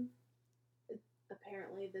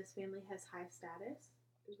 Apparently, this family has high status,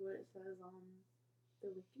 is what it says on the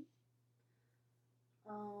wiki.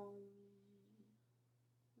 Let's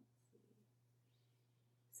see.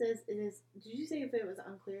 Says it is. Did you say if it was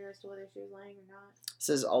unclear as to whether she was lying or not? It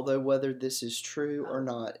says, although whether this is true or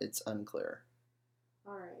not, it's unclear.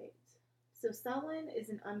 All right. So Selwyn is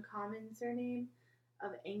an uncommon surname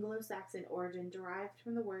of Anglo-Saxon origin derived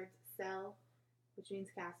from the words "sel," which means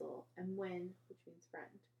castle, and "wyn," which means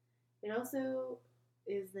friend. It also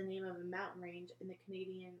is the name of a mountain range in the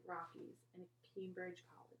Canadian Rockies and a Cambridge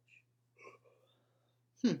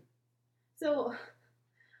college. So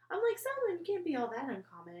I'm like, Selwyn can't be all that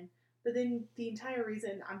uncommon. But then the entire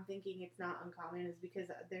reason I'm thinking it's not uncommon is because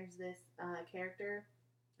there's this character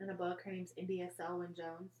in a book. Her name's India Selwyn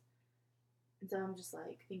Jones. And so I'm just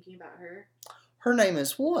like thinking about her. Her name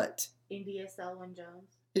is what? India Selwyn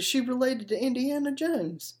Jones. Is she related to Indiana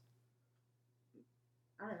Jones?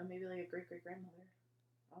 I don't know, maybe like a great-great-grandmother.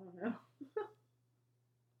 I don't know.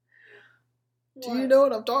 Do you know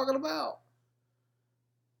what I'm talking about?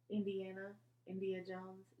 India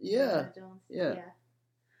Jones. Yeah. Jones. Yeah.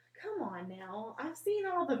 Come on now. I've seen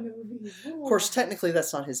all the movies. Ooh. Of course, technically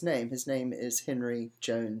that's not his name. His name is Henry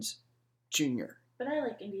Jones Jr. But I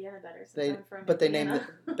like Indiana better since I'm from Indiana.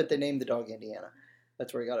 They named the dog Indiana.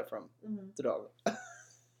 That's where he got it from. Mm-hmm. The dog.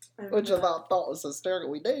 Which I thought was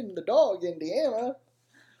hysterical. We named the dog Indiana.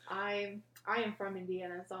 I am from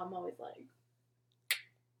Indiana, so I'm always like,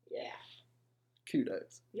 yeah.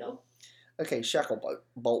 Kudos. Yep. Okay,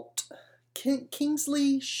 Shacklebolt.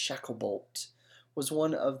 Kingsley Shacklebolt was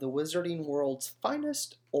one of the Wizarding World's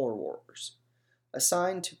finest Aurors.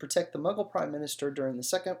 Assigned to protect the Muggle Prime Minister during the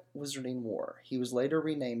Second Wizarding War, he was later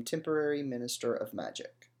renamed Temporary Minister of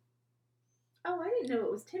Magic. Oh, I didn't know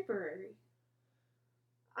it was temporary.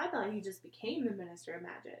 I thought he just became the Minister of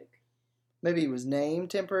Magic. Maybe he was named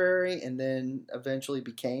temporary and then eventually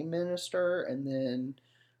became minister and then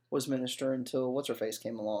was minister until What's-Her-Face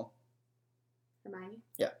came along. Hermione?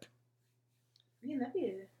 Yeah. Man, that'd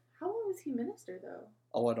be how long was he minister, though?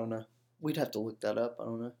 Oh, I don't know. We'd have to look that up. I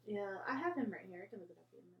don't know. Yeah, I have him right here. I can look it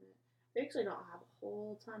up in a minute. We actually don't have a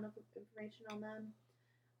whole ton of information on them.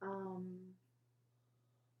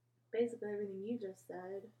 Basically everything you just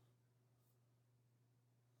said.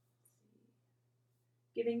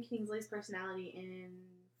 Given Kingsley's personality and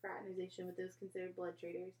fraternization with those considered blood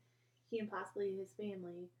traitors, he and possibly his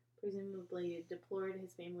family presumably deplored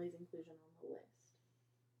his family's inclusion on the list.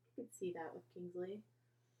 You could see that with Kingsley.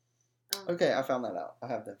 Okay, I found that out. I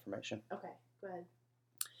have the information. Okay, go ahead.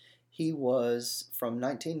 He was, from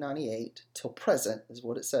 1998 till present, is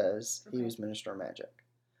what it says, okay. He was Minister of Magic.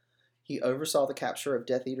 He oversaw the capture of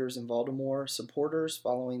Death Eaters and Voldemort supporters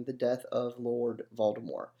following the death of Lord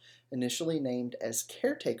Voldemort. Initially named as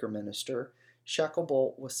Caretaker Minister,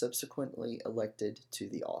 Shacklebolt was subsequently elected to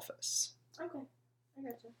the office. Okay, I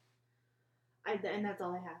gotcha. And that's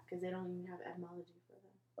all I have, because they don't even have etymology for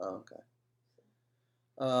them. Oh, okay.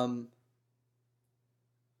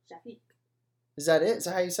 Shafiq. Is that it? Is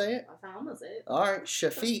that how you say it? That's how I'm going to say it. Alright,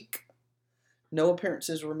 Shafiq. No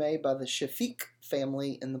appearances were made by the Shafiq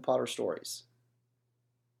family in the Potter stories.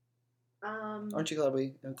 Aren't you glad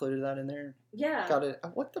we included that in there? Yeah. Got it.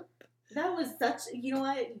 What the? That was such. You know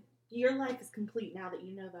what? Your life is complete now that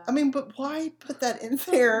you know that. I mean, but why put that in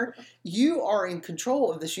there? You are in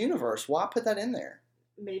control of this universe. Why put that in there?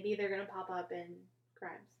 Maybe they're going to pop up in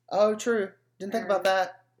Crimes. Oh, true. Didn't think about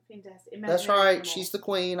that. Fantastic. That's right. She's the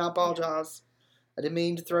queen. I apologize. Yeah. I didn't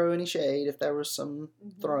mean to throw any shade. If there was some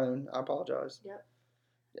thrown, I apologize. Yep.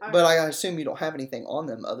 But I assume you don't have anything on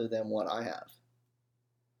them other than what I have.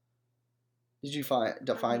 Did you find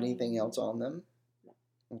anything else on them? No.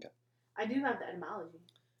 Okay. I do have the etymology.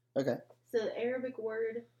 Okay. So the Arabic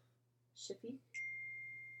word Shafiq.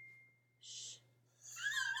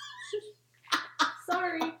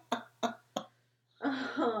 Sorry.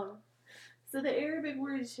 So the Arabic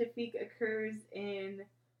word Shafiq occurs in.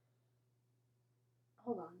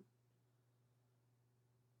 Hold on.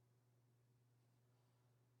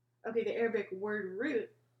 Okay, the Arabic word root,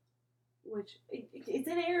 which it's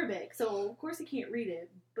in Arabic, so of course I can't read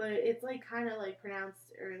it, but it's like kind of like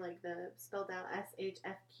pronounced or like the spelled out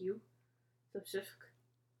SHFQ. So Shafq.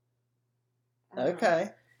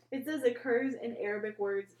 Okay. It says occurs in Arabic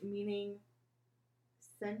words meaning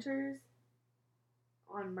centers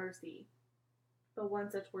on mercy, but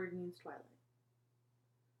one such word means twilight.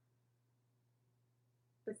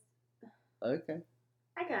 But Okay.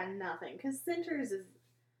 I got nothing because centers is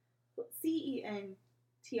CENTRES.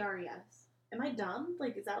 Am I dumb?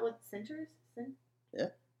 Like, is that what centers? Yeah.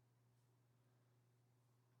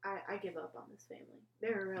 I give up on this family.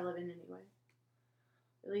 They're irrelevant anyway.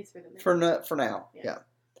 At least for the minute. For now. Yeah.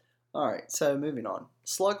 All right. So moving on.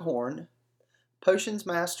 Slughorn, Potions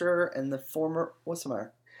Master, and the former. What's the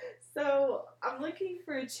matter? So I'm looking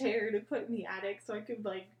for a chair to put in the attic so I could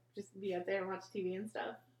like just be up there and watch TV and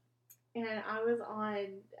stuff. And I was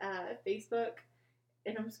on Facebook,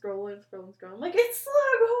 and I'm scrolling. I'm like, it's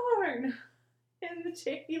Slughorn! And the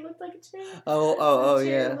chair, he looked like a chair. Oh, the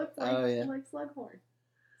chair yeah. looked like Slughorn.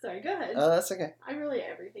 Sorry, go ahead. Oh, that's okay. I relate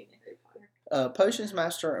everything to Harry Potter. Potions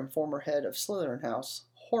Master and former head of Slytherin House,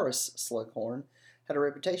 Horace Slughorn, had a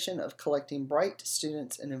reputation of collecting bright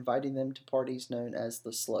students and inviting them to parties known as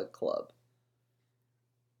the Slug Club.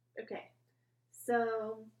 Okay,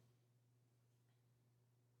 so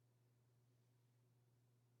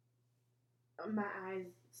my eyes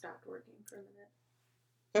stopped working for a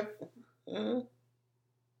minute.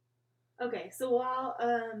 Okay, so while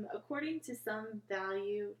according to some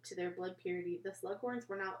value to their blood purity, the Slughorns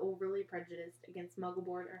were not overly prejudiced against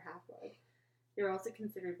Muggleborn or Half-Blood. They were also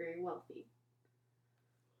considered very wealthy.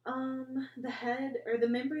 The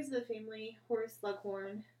members of the family, Horace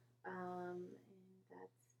Slughorn, and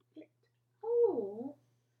that's it. Oh,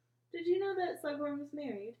 did you know that Slughorn was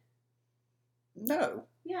married? No.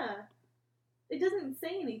 Yeah. It doesn't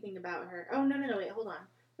say anything about her. Oh, no, wait, hold on.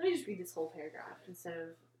 Let me just read this whole paragraph instead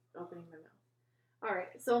of opening my mouth. All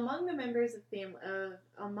right. So among the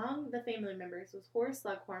family members was Horace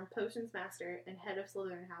Slughorn, Potions Master and head of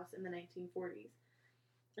Slytherin House in the 1940s,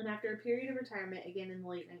 and after a period of retirement again in the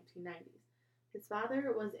late 1990s. His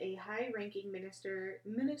father was a high-ranking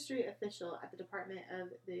ministry official at the Department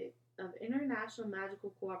of International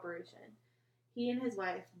Magical Cooperation. He and his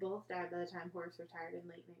wife both died by the time Horace retired in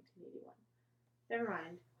late 1981. Never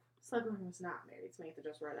mind. Slughorn was not married. Samantha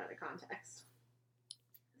just read out of context.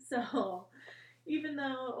 So, even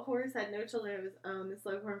though Horace had no children of his own, the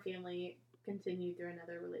Slughorn family continued through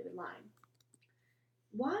another related line.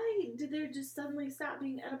 Why did there just suddenly stop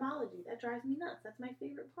being etymology? That drives me nuts. That's my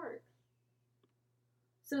favorite part.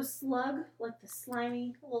 So slug, like the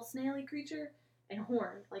slimy little snaily creature, and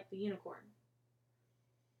horn, like the unicorn.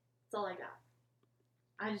 That's all I got.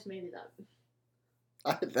 I just made it up.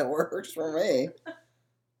 That works for me.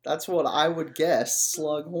 That's what I would guess.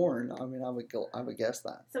 Slughorn. I mean, I would guess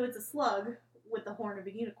that. So it's a slug with the horn of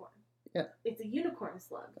a unicorn. Yeah. It's a unicorn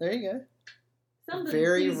slug. There you go. Somebody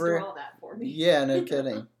please draw that for me. Yeah, no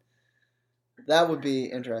kidding. That would be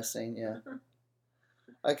interesting, yeah.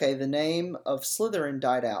 Okay, the name of Slytherin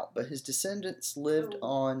died out, but his descendants lived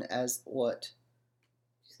on as what? Did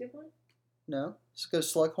you skip one? No. Let's go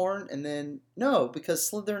Slughorn, and then... No, because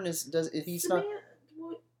Slytherin he's not...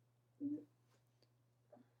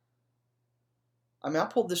 I mean, I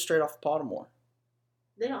pulled this straight off of Pottermore.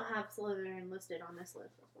 They don't have Slytherin listed on this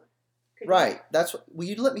list. Right. That's what... Well,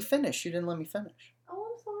 you let me finish. You didn't let me finish.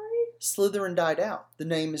 Oh, I'm sorry. Slytherin died out. The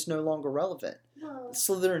name is no longer relevant. Well,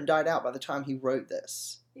 Slytherin died out by the time he wrote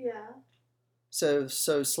this. Yeah. So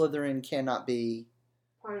Slytherin cannot be...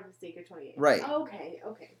 part of the Secret 28. Right. Okay.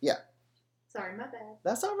 Yeah. Sorry, my bad.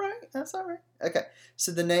 That's all right. Okay.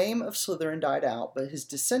 So the name of Slytherin died out, but his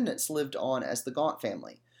descendants lived on as the Gaunt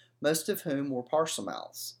family, most of whom were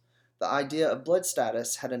Parselmouths. The idea of blood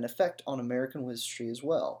status had an effect on American history as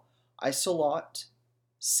well. Isolde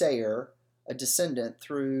Sayre, a descendant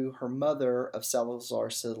through her mother of Salazar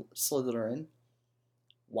Slytherin.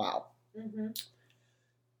 Wow. Mm-hmm.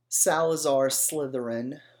 Salazar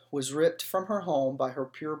Slytherin was ripped from her home by her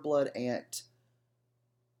pure-blood aunt,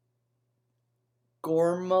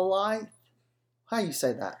 Gormlaith? How do you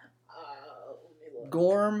say that? Let me look.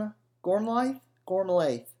 Gormlaith? Where are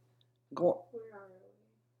we?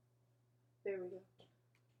 There we go.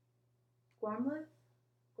 Gormlaith?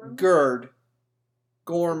 Gerd.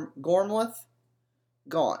 Gormlaith?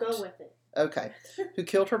 Gaunt. Go with it. Okay. Who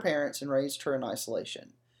killed her parents and raised her in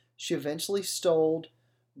isolation. She eventually stole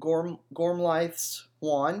Gormlaith's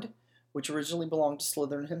wand, which originally belonged to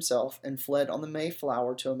Slytherin himself, and fled on the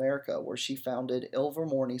Mayflower to America, where she founded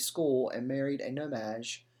Ilvermorny School and married a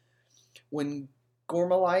nomage. When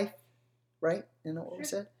Gormalaith, right? You know what we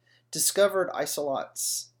said? Discovered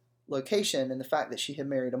Isolot's location and the fact that she had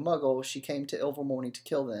married a Muggle, she came to Ilvermorny to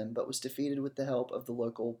kill them, but was defeated with the help of the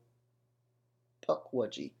local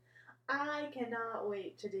Pukwudgie. I cannot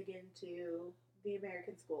wait to dig into the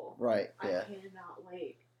American School. Right, yeah. I cannot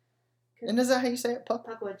wait. And is that how you say it?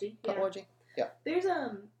 Pukwudgie. Yeah. Pukwudgie? Yeah. There's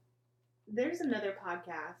another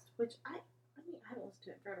podcast, which I haven't listened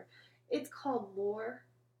to it forever. It's called Lore,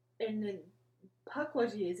 and then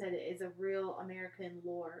Pukwudgie is a real American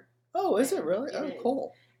lore. Oh, is it really? It is.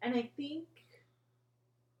 Cool. And I think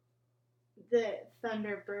that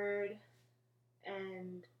Thunderbird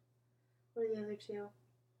and what are the other two?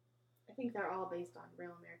 I think they're all based on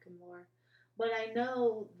real American lore. But I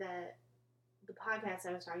know that the podcast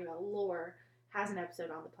I was talking about, Lore, has an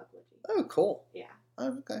episode on the Pukwudgie. Oh, cool. Yeah.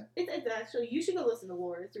 Oh, okay. It's actually, you should go listen to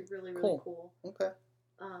Lore. It's really, really cool. Okay.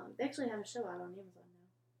 They actually have a show out on Amazon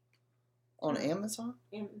now. On Amazon?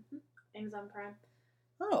 Amazon Prime.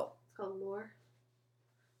 Oh. It's called Lore.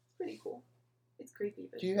 It's pretty cool. It's creepy.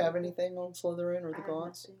 But do you have anything on Slytherin or the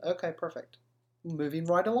Gaunts? Nothing. Okay, perfect. Moving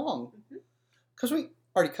right along. Because we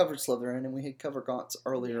already covered Slytherin and we had covered Gaunts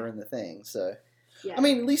earlier in the thing, so... Yeah. I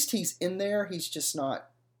mean, at least he's in there. He's just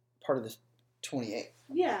not part of the 28th.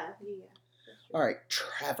 Yeah. All right,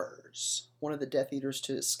 Travers, one of the Death Eaters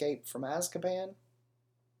to escape from Azkaban.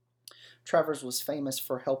 Travers was famous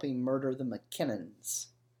for helping murder the McKinnons.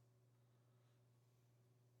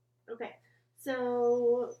 Okay,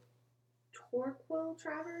 so Torquil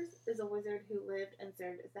Travers is a wizard who lived and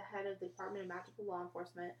served as the head of the Department of Magical Law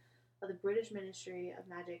Enforcement of the British Ministry of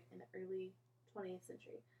Magic in the early 20th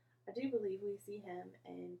century. I do believe we see him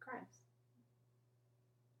in Crimes.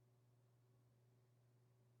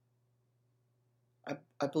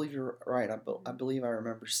 I believe you're right. I believe I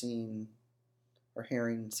remember seeing or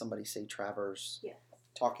hearing somebody say Travers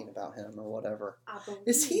talking about him or whatever.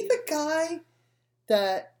 Is he the guy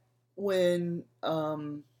that when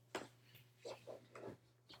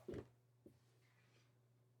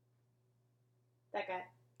that guy?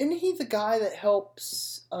 Isn't he the guy that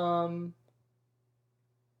helps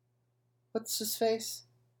what's his face?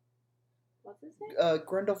 What's his name?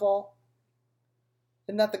 Grindelwald.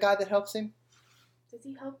 Isn't that the guy that helps him? Does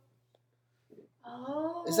he help?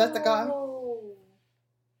 Oh. Is that the guy?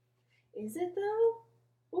 Is it though?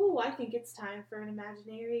 Ooh, I think it's time for an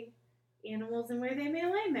imaginary Animals and Where They May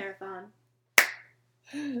Lay marathon.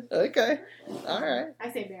 Okay. All right. I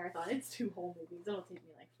say marathon. It's 2 whole movies. It'll take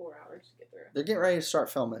me like 4 hours to get through. They're getting ready to start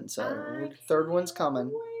filming, so third one's coming.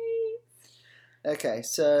 Wait. Okay,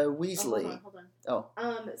 so Weasley. Hold on.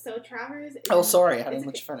 Oh. So Travers. Sorry, I didn't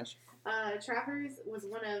let you finish. Travers was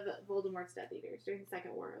one of Voldemort's Death Eaters during the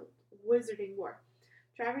Second Wizarding War.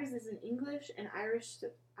 Travers is an English and Irish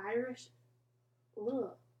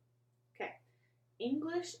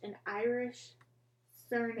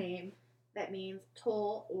surname that means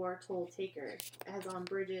toll or toll taker, as on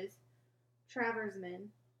bridges. Traversman,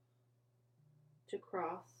 to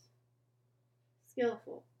cross.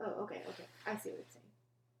 Skillful. Oh, okay. I see what it's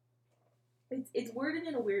saying. It's worded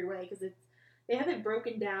in a weird way because they have it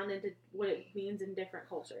broken down into what it means in different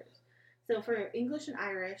cultures. So for English and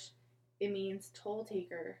Irish, it means toll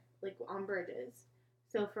taker, like on bridges.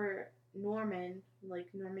 So for Norman,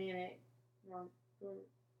 like Normannic,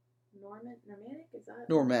 is that?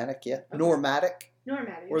 Normannic, yeah. Okay. Normatic.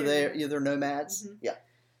 Where they're nomads. Mm-hmm. Yeah.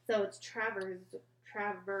 So it's traverser,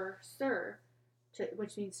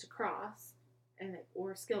 which means to cross,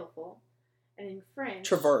 or skillful. And in French...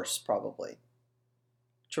 Traverse, probably.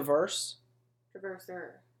 Traverse?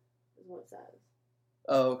 Traverser is what it says.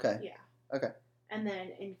 Oh, okay. Yeah. Okay. And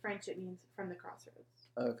then in French it means from the crossroads.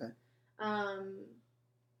 Okay.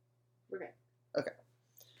 We're good. Okay.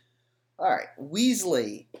 All right.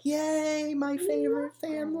 Weasley. Yay, my favorite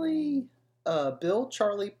family. Bill,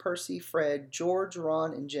 Charlie, Percy, Fred, George,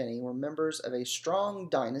 Ron, and Jenny were members of a strong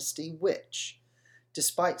dynasty which,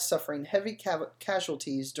 despite suffering heavy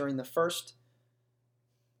casualties during the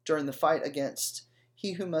fight against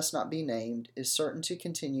He Who Must Not Be Named, is certain to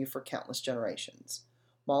continue for countless generations.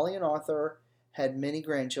 Molly and Arthur had many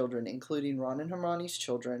grandchildren, including Ron and Hermione's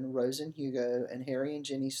children, Rose and Hugo, and Harry and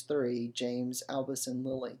Ginny's 3, James, Albus, and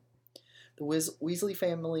Lily. The Weasley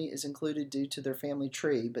family is included due to their family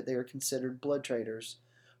tree, but they are considered blood traitors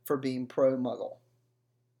for being pro-Muggle.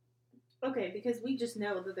 Okay, because we just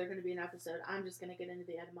know that they're going to be an episode. I'm just going to get into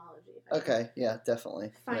the etymology. Okay, yeah,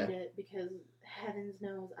 definitely. Find it, because heavens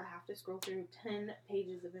knows I have to scroll through 10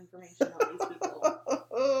 pages of information on these people.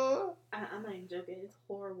 I'm not even joking. It's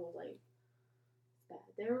horrible. Like, bad.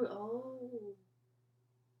 There were,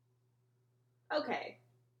 okay.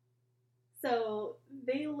 So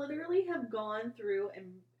they literally have gone through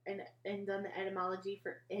and done the etymology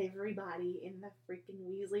for everybody in the freaking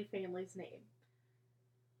Weasley family's name.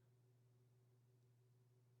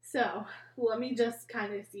 So let me just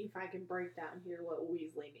kind of see if I can break down here what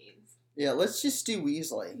Weasley means. Yeah, let's just do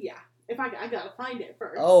Weasley. Yeah, if I gotta find it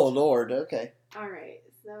first. Oh Lord, okay. All right,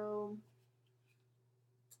 so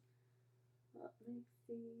let me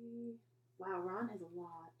see. Wow, Ron has a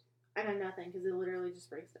lot. I got nothing because it literally just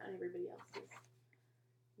breaks down everybody else's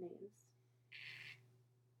names.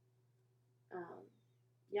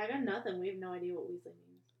 Yeah, I got nothing. We have no idea what Weasley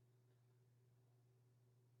means.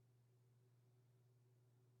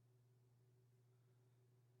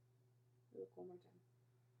 Look one more time.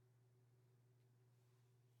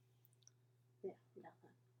 Yeah,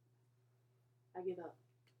 nothing. I give up.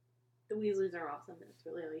 The Weasleys are awesome. That's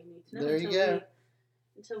really all you need to know. There you go.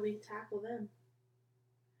 Until we tackle them.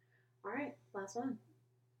 All right, last one.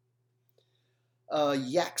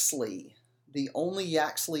 Yaxley. The only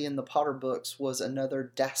Yaxley in the Potter books was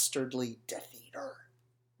another dastardly Death Eater.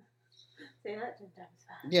 Say that 10 times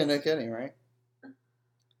fast. Yeah, no kidding, right?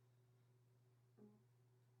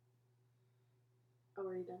 Oh,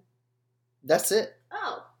 are you done? That's it.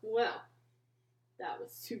 Oh, well. That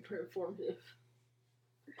was super informative.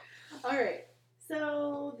 All right.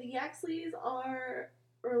 So the Yaxleys are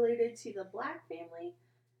related to the Black family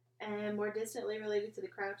and more distantly related to the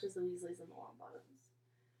Crouches, the Weasleys, and the Longbottoms.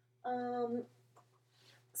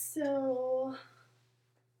 So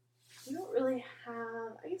we don't really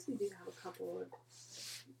have, I guess we do have a couple of,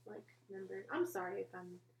 like, members. I'm sorry if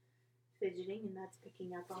I'm fidgeting and that's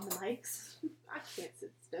picking up on the mics. I can't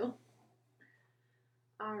sit still.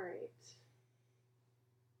 Alright.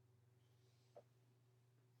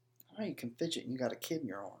 Oh, you can fidget and you got a kid in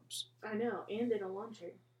your arms. I know, and in a lawn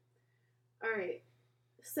chair. Alright.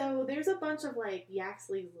 So there's a bunch of, like,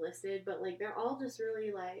 Yaxleys listed, but, like, they're all just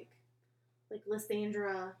really, like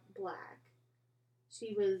Lysandra Black.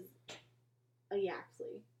 She was a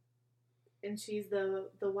Yaxley. And she's the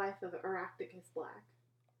wife of Aractacus Black.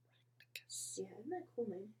 Aractacus. Yeah, isn't that a cool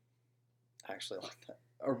name? I actually like that.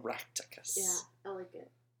 Aractacus. Yeah, I like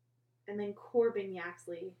it. And then Corbin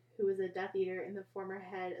Yaxley, who was a Death Eater and the former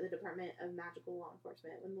head of the Department of Magical Law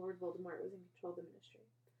Enforcement when Lord Voldemort was in control of the Ministry.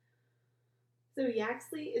 So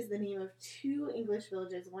Yaxley is the name of 2 English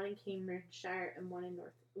villages, one in Cambridgeshire and one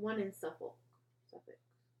in Suffolk. I guess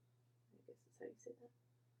that's how you say that.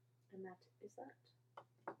 And that is that.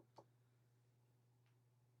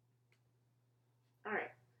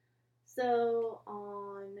 Alright. So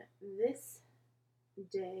on this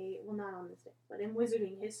day, well, not on this day, but in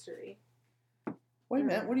Wizarding history. Wait a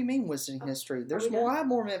minute, what do you mean Wizarding history? There's more. I have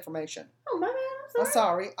more information. Oh, my bad, I'm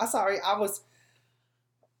sorry. I was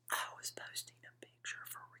posting a picture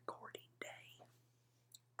for recording day.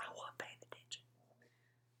 I wasn't paying attention.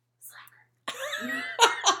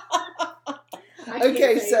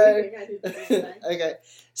 Okay,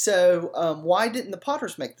 so why didn't the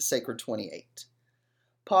Potters make the Sacred 28?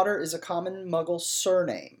 Potter is a common Muggle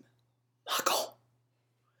surname. Muggle.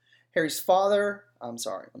 Harry's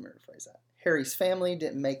family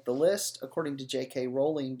didn't make the list, according to J.K.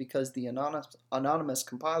 Rowling, because the anonymous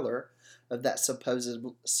compiler of that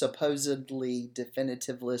supposedly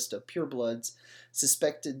definitive list of purebloods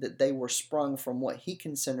suspected that they were sprung from what he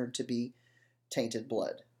considered to be tainted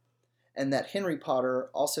blood, and that Henry Potter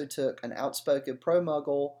also took an outspoken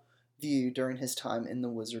pro-Muggle view during his time in the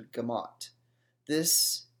Wizard Gamot.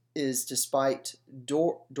 This is despite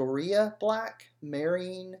Doria Black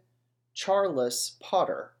marrying Charles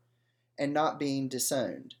Potter and not being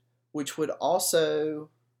disowned, which would almost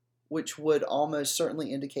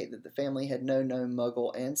certainly indicate that the family had no known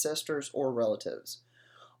Muggle ancestors or relatives.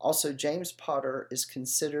 Also, James Potter is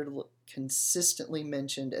consistently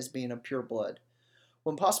mentioned as being a pureblood.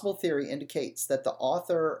 One possible theory indicates that the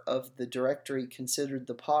author of the directory considered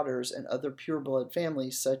the Potters and other pureblood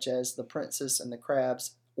families, such as the Princess and the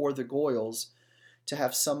Crabs or the Goyles, to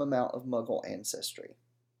have some amount of Muggle ancestry.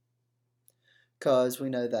 Because we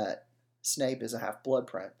know that Snape is a half-blood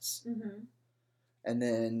prince. Mm-hmm. And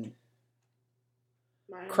then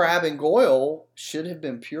Crabbe and Goyle should have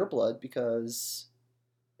been pureblood because...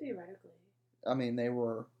 Theoretically. I mean, they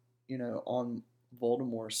were, on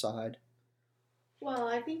Voldemort's side. Well,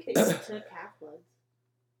 I think they took half-bloods.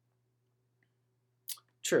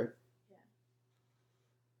 True.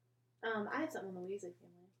 Yeah. I have something on the Weasley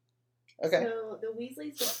family. Okay. So, the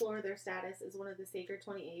Weasleys deplore their status as one of the Sacred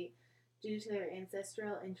 28 due to their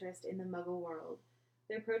ancestral interest in the Muggle world.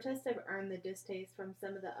 Their protests have earned the distaste from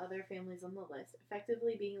some of the other families on the list,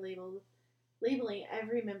 effectively labeling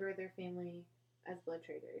every member of their family as blood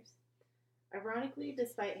traitors. Ironically,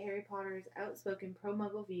 despite Harry Potter's outspoken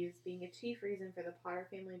pro-Muggle views being a chief reason for the Potter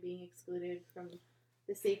family being excluded from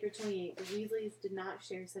the Sacred 28, the Weasleys did not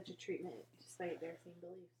share such a treatment despite their same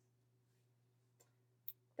beliefs.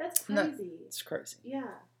 That's crazy. It's crazy. Yeah.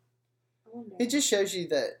 I wonder. It just shows you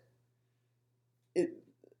that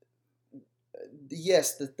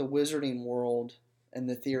yes, that the wizarding world and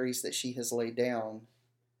the theories that she has laid down,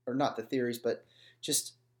 or not the theories, but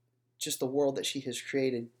just the world that she has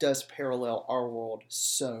created does parallel our world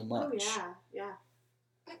so much. Oh yeah.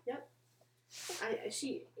 Yep.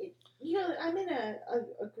 I'm in a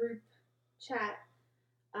group chat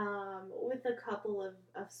with a couple of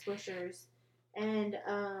swishers, and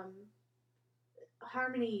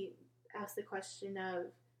Harmony asked the question of,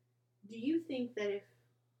 do you think that if,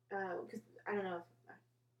 because I don't know if my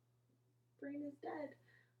brain is dead,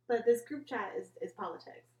 but this group chat is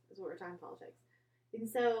politics, is what we're talking politics. And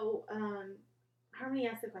so Harmony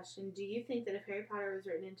asked the question, do you think that if Harry Potter was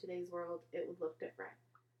written in today's world, it would look different?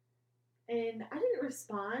 And I didn't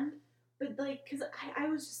respond, but like, because I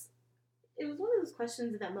was just, it was one of those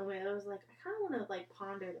questions at that moment. I was like, I kind of want to like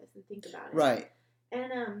ponder this and think about it. Right.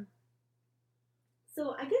 And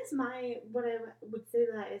so I guess what I would say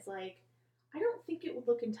to that is like, I don't think it would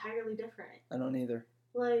look entirely different. I don't either.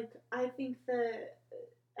 Like, I think that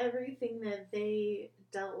everything that they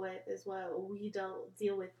dealt with is what we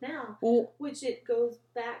deal with now. Well, which it goes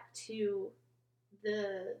back to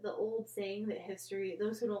the old saying that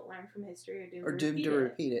those who don't learn from history are doomed to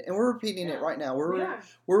repeat it. And we're repeating it right now.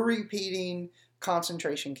 We're repeating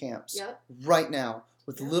concentration camps right now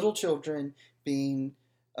with little children being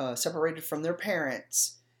separated from their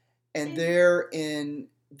parents, and they're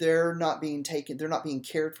not being taken, they're not being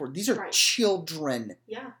cared for. These are children.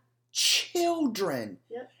 Yeah. Children.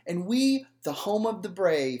 Yep. And we, the home of the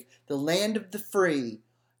brave, the land of the free,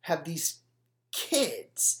 have these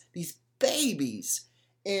kids, these babies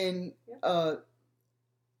in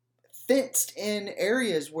fenced in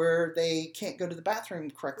areas where they can't go to the bathroom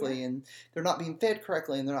correctly, and they're not being fed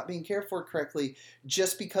correctly, and they're not being cared for correctly,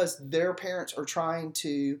 just because their parents are trying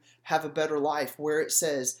to have a better life, where it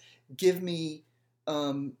says, give me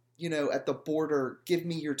at the border, give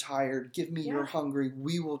me your tired, give me your hungry,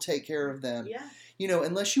 we will take care of them. Yeah.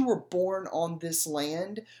 Unless you were born on this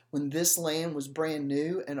land when this land was brand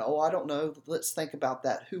new, and I don't know, let's think about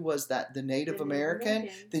that. Who was that? The Native American?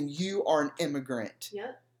 Then you are an immigrant.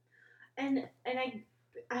 Yep. And I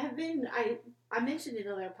mentioned in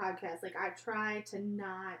other podcasts, like I try to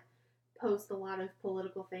not post a lot of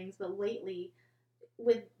political things, but lately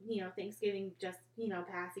with, Thanksgiving just,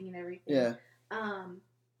 passing and everything. Yeah.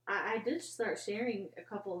 I did start sharing a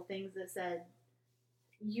couple of things that said,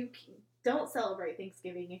 you don't celebrate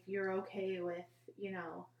Thanksgiving if you're okay with,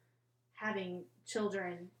 having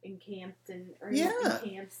children in camps in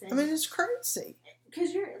camps. And, I mean, it's crazy. Because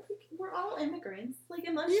we're all immigrants. Like,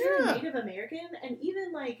 unless you're a Native American, and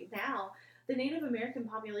even like now, the Native American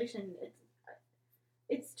population,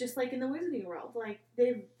 it's just like in the wizarding world. Like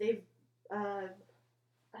they've I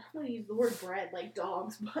don't want to use the word bred like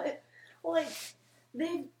dogs, but like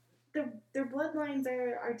their bloodlines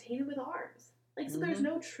are tainted with ours. Like, so there's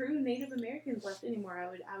no true Native Americans left anymore, I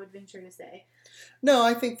would venture to say. No,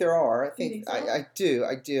 I think there are. I think so? I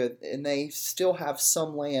do. And they still have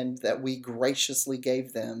some land that we graciously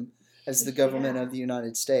gave them as the government of the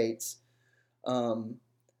United States.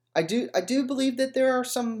 I do believe that there are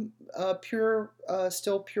some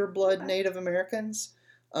still pure blood Native Americans.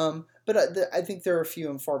 But I think there are few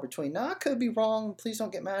and far between. Now, I could be wrong. Please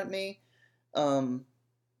don't get mad at me. I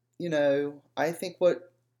think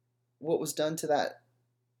what was done to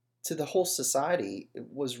the whole society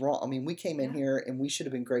was wrong. I mean, we came in here and we should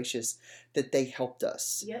have been gracious that they helped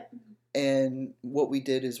us. Yep. And what we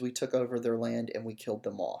did is we took over their land and we killed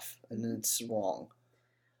them off, and it's wrong.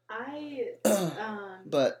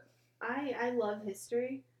 But I love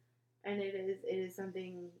history, and it is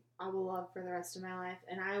something I will love for the rest of my life,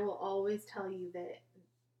 and I will always tell you that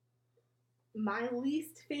my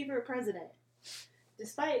least favorite president,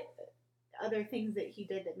 despite other things that he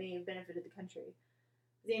did that may have benefited the country,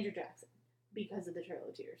 is Andrew Jackson, because of the Trail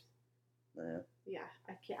of Tears. Yeah,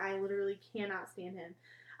 I literally cannot stand him.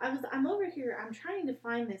 I'm over here, I'm trying to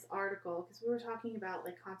find this article, because we were talking about,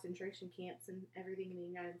 like, concentration camps and everything in the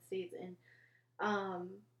United States, and,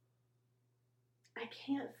 I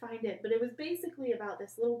can't find it, but it was basically about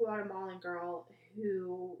this little Guatemalan girl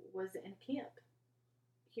who was in a camp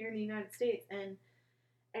here in the United States, and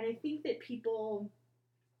I think that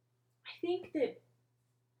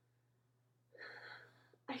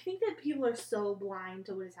I think that people are so blind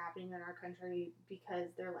to what is happening in our country because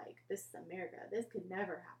they're like, this is America. This could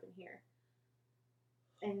never happen here.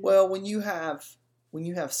 And Well, when you have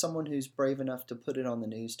someone who's brave enough to put it on the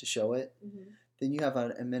news to show it, then you have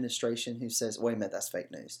an administration who says, "Wait a minute, that's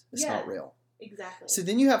fake news. It's not real." Exactly. So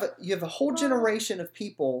then you have a whole generation of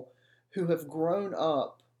people who have grown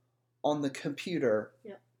up on the computer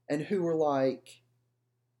and who are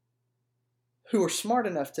smart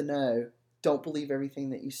enough to know, don't believe everything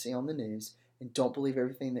that you see on the news and don't believe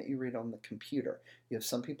everything that you read on the computer. You have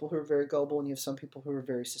some people who are very gullible and you have some people who are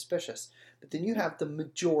very suspicious. But then you have the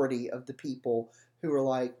majority of the people who are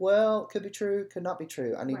like, well, it could be true, could not be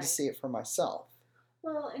true. I need to see it for myself.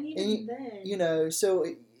 Well, and even then... You know, so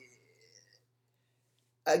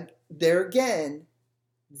there again,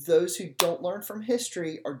 those who don't learn from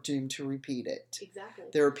history are doomed to repeat it. Exactly.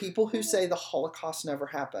 There are people who say the Holocaust never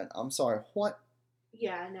happened. I'm sorry, what?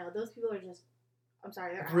 Yeah, no, those people are just... I'm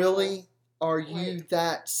sorry, they're really? assholes. Are you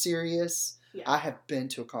that serious? Yeah. I have been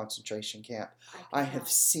to a concentration camp. I have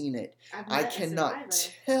seen it. I cannot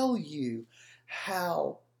tell you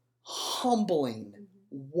how humbling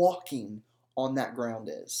walking on that ground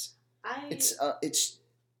is. It's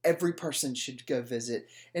every person should go visit.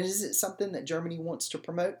 And is it something that Germany wants to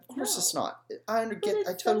promote? Of course it's not. I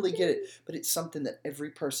totally get it. But it's something that every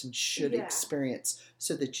person should experience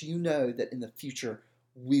so that you know that in the future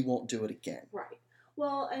we won't do it again. Right.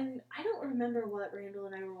 Well, and I don't remember what Randall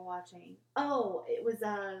and I were watching. Oh, it was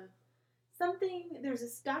something. There's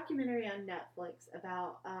this documentary on Netflix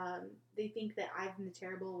about they think that Ivan the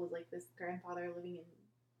Terrible was like this grandfather living in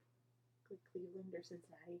Cleveland or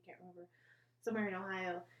Cincinnati, I can't remember, somewhere in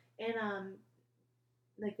Ohio, and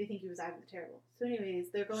like they think he was Ivan the Terrible. So, anyways,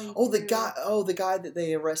 they're going. The guy that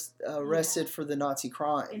they arrested for the Nazi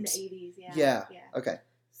crimes in the 80s. Yeah. Okay.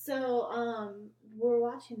 So, we're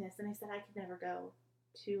watching this, and I said I could never go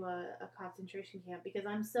to a concentration camp because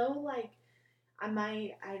I'm so like, I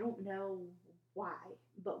don't know why,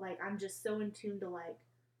 but like I'm just so in tune to like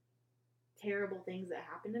terrible things that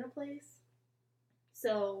happen in a place.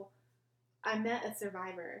 So I met a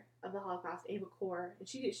survivor of the Holocaust, Ava Kor, and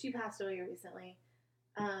she passed away recently.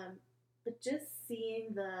 But just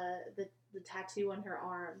seeing the tattoo on her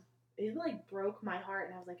arm, it like broke my heart,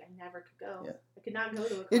 and I was like, I never could go. Yeah. I could not go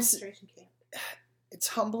to a concentration camp. It's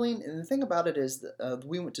humbling, and the thing about it is that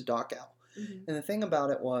we went to Dachau, and the thing about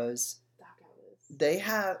it was they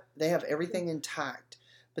have everything intact,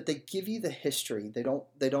 but they give you the history. They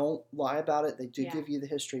don't lie about it. They do give you the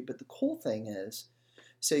history. But the cool thing is,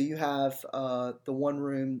 so you have the one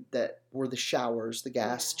room where the showers, the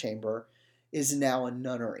gas chamber, is now a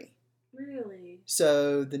nunnery. Really?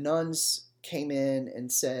 So the nuns came in and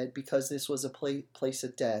said, because this was a place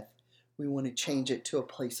of death, we want to change it to a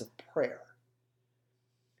place of prayer.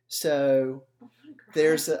 So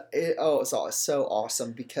there's it's so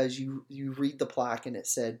awesome because you read the plaque and it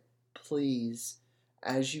said, please,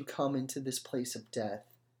 as you come into this place of death,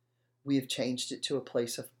 we have changed it to a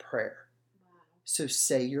place of prayer. Wow. So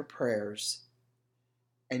say your prayers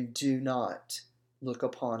and do not look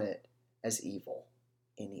upon it as evil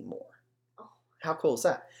anymore. Oh. How cool is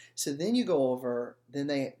that? So then you go over, then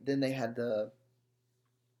they had the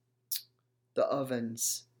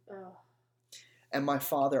ovens. Oh. And my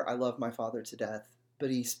father, I love my father to death, but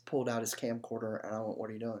he's pulled out his camcorder, and I went, what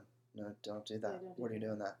are you doing? No, don't do that. What are you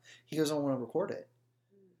doing that? He goes, I want to record it.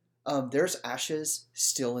 There's ashes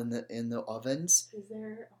still in the ovens. Is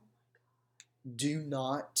there? Oh my God. Do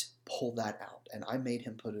not pull that out. And I made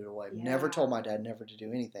him put it away. Yeah. Never told my dad never to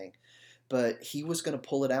do anything. But he was going to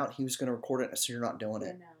pull it out. He was going to record it, so you're not doing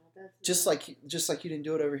it. No, just like you didn't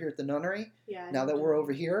do it over here at the nunnery. Yeah. Now that we're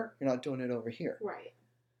over here, you're not doing it over here. Right.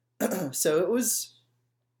 So it's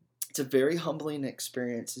a very humbling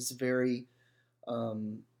experience. It's very,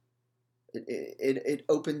 it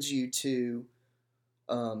opens you to,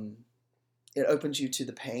 the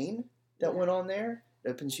pain that went on there. It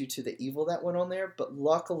opens you to the evil that went on there. But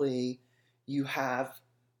luckily, you have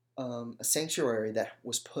a sanctuary that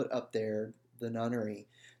was put up there, the nunnery,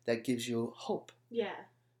 that gives you hope. Yeah.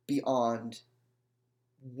 Beyond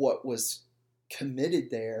what was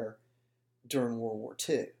committed there during World War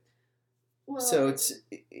II. Well, so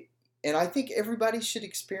and I think everybody should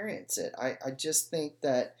experience it. I just think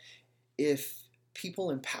that if people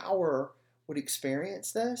in power would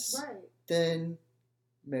experience this, then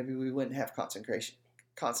maybe we wouldn't have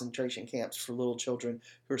concentration camps for little children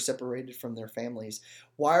who are separated from their families.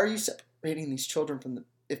 Why are you separating these children from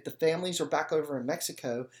if the families are back over in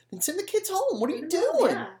Mexico, then send the kids home. What are you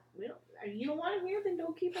doing? Yeah. You don't want them here, then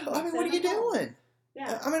don't keep them home. I mean, what are you doing?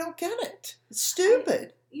 Yeah. I mean, I don't get it. It's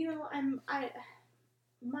stupid.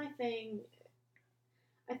 My thing,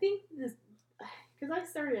 I think this, because I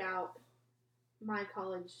started out, my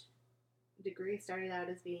college degree started out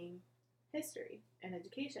as being history and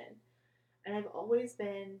education. And I have always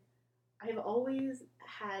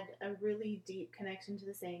had a really deep connection to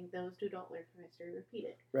the saying, those who don't learn from history repeat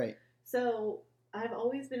it. Right. So I've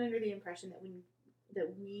always been under the impression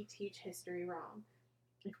that we teach history wrong.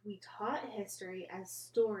 If we taught history as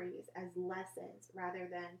stories, as lessons, rather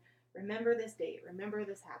than remember this date, remember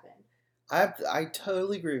this happened. I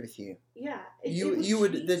totally agree with you. Yeah, You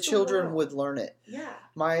would the children would learn it. Yeah.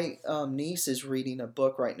 My niece is reading a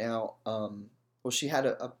book right now. Well, she had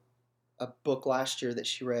a book last year that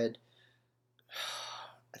she read.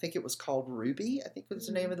 I think it was called Ruby. I think was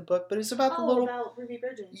the name of the book, but it's about about Ruby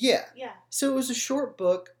Bridges. Yeah. Yeah. So it was a short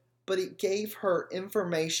book, but it gave her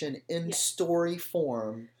information in story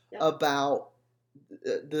form about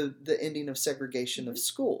the ending of segregation of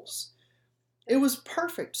schools. It was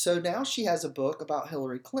perfect. So now she has a book about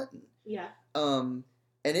Hillary Clinton. Yeah. And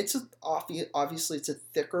it's obviously it's a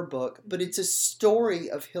thicker book, but it's a story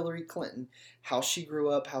of Hillary Clinton, how she grew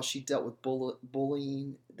up, how she dealt with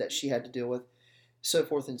bullying that she had to deal with, so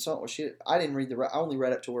forth and so on. I didn't read I only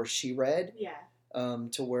read up to where she read. Yeah.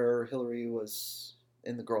 To where Hillary was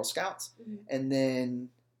in the Girl Scouts, and then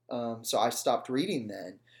so I stopped reading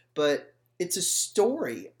then. But it's a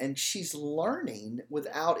story, and she's learning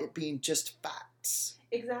without it being just facts.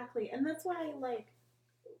 Exactly, and that's why,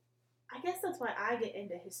 I guess that's why I get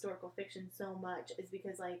into historical fiction so much, is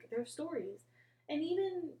because, they're stories. And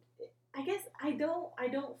even, I guess I don't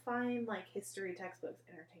find, history textbooks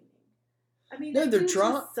entertaining. I mean, no, they're dry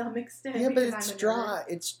to some extent. Yeah, but it's dry.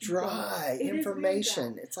 It's dry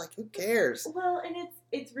information. It's like, who cares? Well, and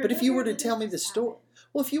it's. But if you were to tell me the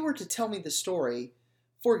story,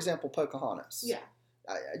 for example, Pocahontas. Yeah.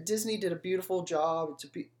 Disney did a beautiful job.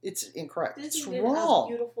 It's incorrect. Disney it's did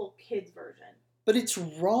wrong. A beautiful kids version. But it's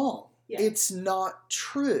wrong. Yeah. It's not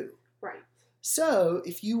true. Right. So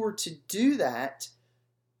if you were to do that,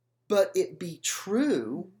 but it be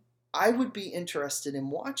true, I would be interested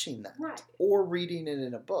in watching that. Right. Or reading it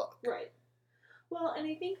in a book. Right. Well, and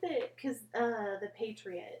I think that, because The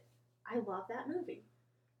Patriot, I love that movie.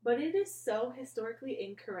 But it is so historically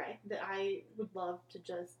incorrect that I would love to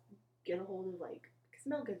just get a hold of, because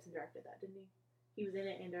Mel Gibson directed that, didn't he? He was in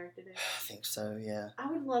it and directed it. I think so, yeah.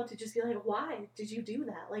 I would love to just be like, why did you do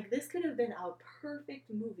that? This could have been a perfect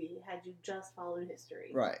movie had you just followed history.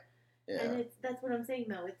 Right. Yeah. And that's what I'm saying,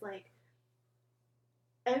 though. It's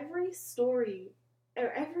every story,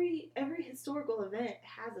 or every historical event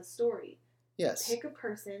has a story. Yes. Pick a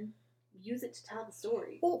person, use it to tell the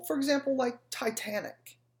story. Well, for example,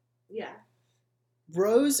 Titanic. Yeah.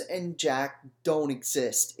 Rose and Jack don't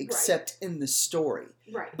exist except in the story.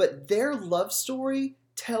 Right. But their love story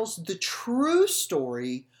tells the true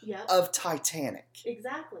story of Titanic.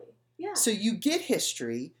 Exactly. Yeah. So you get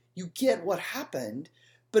history, you get what happened,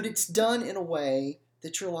 but it's done in a way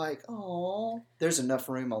that you're like, oh, there's enough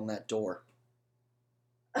room on that door.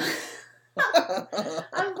 I'm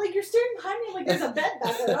you're staring behind me there's a bed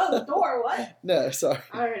back there. Oh, the door, what? No, sorry.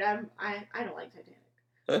 All right, I don't like Titanic.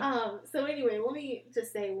 So anyway, let me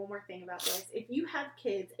just say one more thing about this. If you have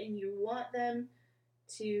kids and you want them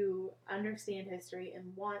to understand history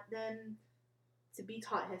and want them to be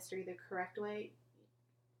taught history the correct way,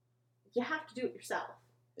 you have to do it yourself.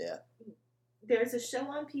 Yeah. There's a show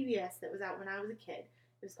on PBS that was out when I was a kid.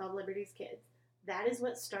 It was called Liberty's Kids. That is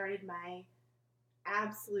what started my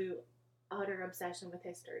absolute, utter obsession with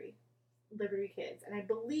history. Liberty Kids. And I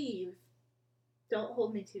believe, don't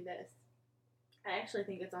hold me to this, I actually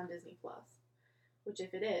think it's on Disney Plus, which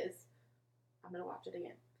if it is, I'm going to watch it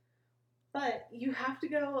again. But you have to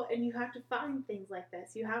go and you have to find things like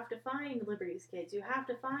this. You have to find Liberty's Kids. You have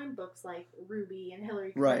to find books like Ruby and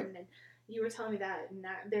Hillary Clinton. Right. And you were telling me that, and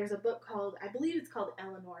there's a book called, I believe it's called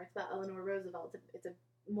Eleanor. It's about Eleanor Roosevelt. It's a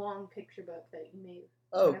long picture book that you may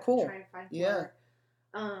cool. try to find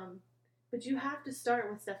for. But you have to start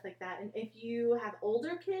with stuff like that. And if you have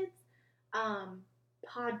older kids,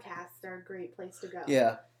 podcasts are a great place to go.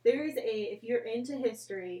 Yeah. If you're into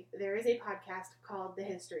history, there is a podcast called The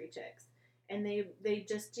History Chicks. And they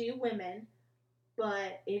just do women,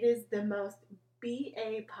 but it is the most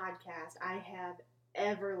BA podcast I have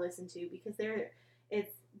ever listened to, because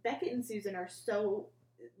Beckett and Susan are so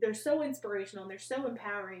inspirational and they're so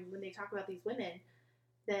empowering when they talk about these women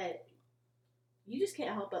that you just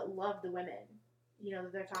can't help but love the women,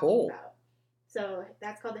 that they're talking about. So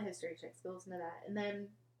that's called The History Chicks. Go listen to that. And then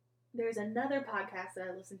there's another podcast that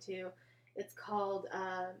I listen to. It's called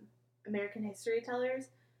American History Tellers.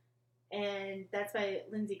 and that's by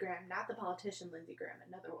Lindsey Graham, not the politician Lindsey Graham,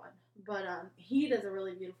 another one. But he does a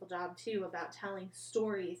really beautiful job too about telling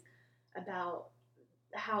stories about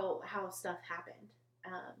how stuff happened.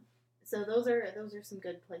 So those are some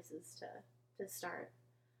good places to start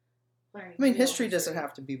learning. I mean, history doesn't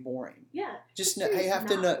have to be boring. Yeah, just you have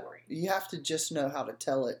to know. Boring. You have to just know how to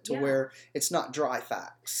tell it to where it's not dry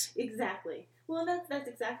facts. Exactly. Well, that's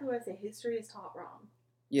exactly what I say. History is taught wrong.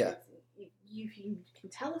 Yeah. You can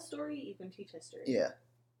tell a story, you can teach history. Yeah.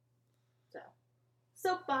 So,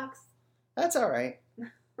 soapbox. That's all right.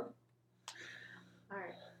 All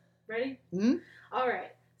right. Ready? Hmm? All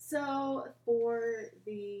right. So, for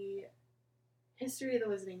the history of the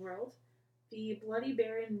Wizarding World, the Bloody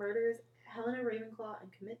Baron murders Helena Ravenclaw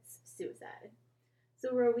and commits suicide.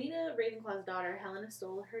 So, Rowena Ravenclaw's daughter, Helena,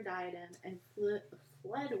 stole her diadem and fled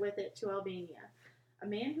with it to Albania. A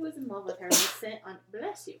man who was in love with her was sent on...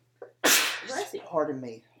 Bless you. Bless you. Pardon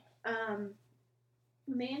me. A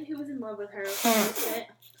man who was in love with her was sent...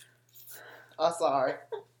 I'm sorry.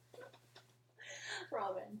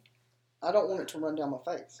 Robin. I don't want it to run down my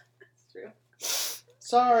face. That's true.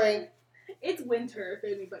 Sorry. It's winter,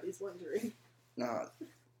 if anybody's wondering. No,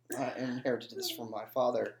 I inherited this from my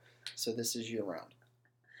father, so this is year-round.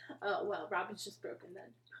 Oh, well, Robin's just broken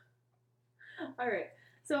then. Alright,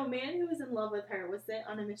 so a man who was in love with her was sent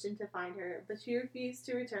on a mission to find her, but she refused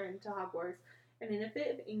to return to Hogwarts, and in a fit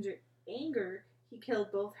of anger, he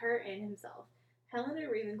killed both her and himself. Helena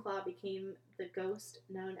Ravenclaw became the ghost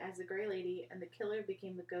known as the Grey Lady, and the killer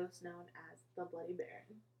became the ghost known as the Bloody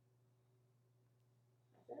Baron.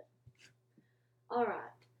 That's it.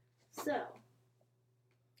 Alright, so,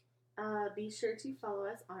 be sure to follow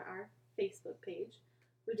us on our Facebook page,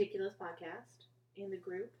 Ridiculous Podcast, and the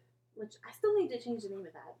group, which I still need to change the name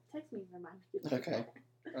of that. Text me and remind me. Okay.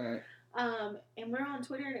 All right. And we're on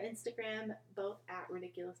Twitter and Instagram, both at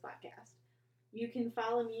Ridiculous Podcast. You can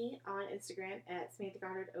follow me on Instagram at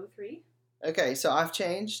SamanthaGoddard03. Okay, so I've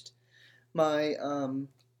changed my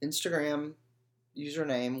Instagram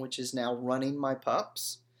username, which is now Running My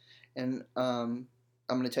Pups, and I'm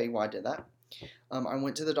going to tell you why I did that. I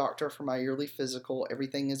went to the doctor for my yearly physical.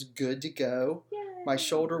 Everything is good to go. Yay. My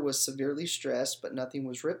shoulder was severely stressed, but nothing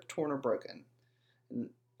was ripped, torn, or broken. And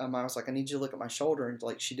I was like, I need you to look at my shoulder. And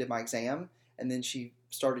like, she did my exam, and then she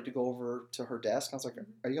started to go over to her desk. I was like,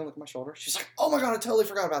 are you going to look at my shoulder? She's like, oh my God, I totally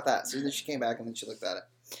forgot about that. So then she came back, and then she looked at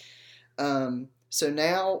it. So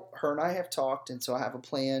now her and I have talked, and so I have a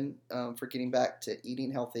plan for getting back to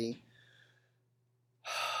eating healthy,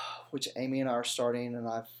 which Amy and I are starting, and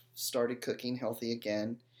I've started cooking healthy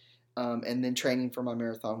again. And then training for my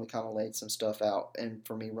marathon, we kind of laid some stuff out, and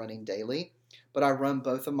for me running daily. But I run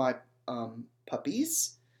both of my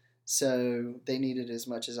puppies, so they need it as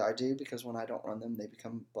much as I do, because when I don't run them, they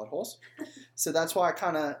become buttholes. So that's why I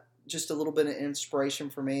kind of, just a little bit of inspiration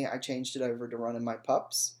for me, I changed it over to Running My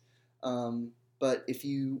Pups. But if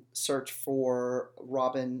you search for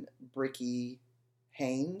Robin Bricky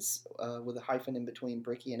Haynes, with a hyphen in between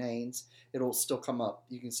Bricky and Haynes, it'll still come up.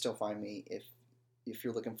 You can still find me if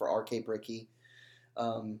you're looking for RK Bricky.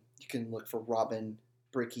 You can look for Robin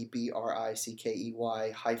Bricky, Brickey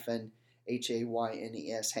hyphen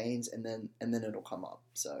Haynes, Haynes, and then it'll come up.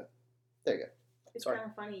 So there you go. It's kind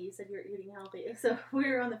of funny you said you're eating healthy. So we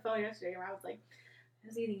were on the phone yesterday, and I was like, I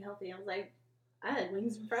was eating healthy. I was like, I had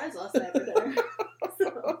wings and fries last night for dinner.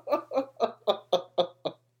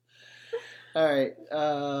 All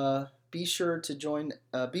right. Be sure to join.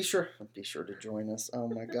 Be sure to join us. Oh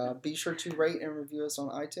my God! Be sure to rate and review us on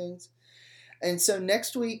iTunes. And so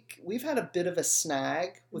next week we've had a bit of a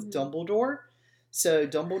snag with Dumbledore. So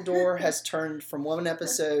Dumbledore has turned from 1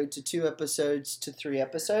 episode to 2 episodes to 3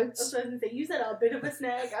 episodes. That's what I was gonna say. You said a bit of a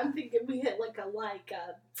snag. I'm thinking we hit like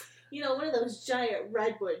one of those giant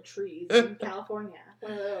redwood trees in California.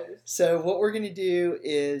 One of those. So what we're going to do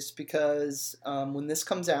is, because when this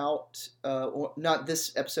comes out, not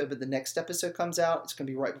this episode, but the next episode comes out, it's going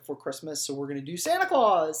to be right before Christmas, so we're going to do Santa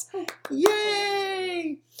Claus. Oh.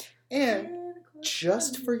 Yay! And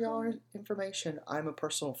just for your information, I'm a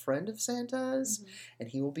personal friend of Santa's, and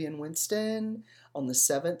he will be in Winston on the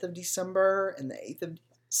 7th of December, and the 8th of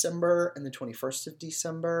December, and the 21st of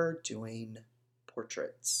December, doing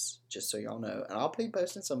portraits, just so y'all know. And I'll be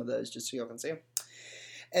posting some of those just so y'all can see them.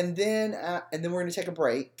 And then we're going to take a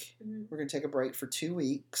break. We're going to take a break for 2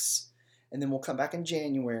 weeks, and then we'll come back in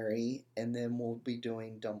January, and then we'll be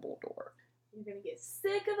doing Dumbledore. You're going to get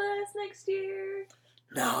sick of us next year?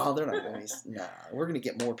 No, they're not going to be. Nah, we're going to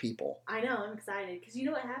get more people. I know, I'm excited, because you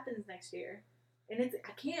know what happens next year? And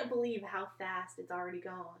I can't believe how fast it's already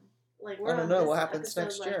gone. Like, I don't know what happens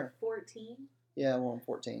next year. 14? Yeah, we're on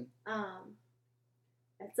 14.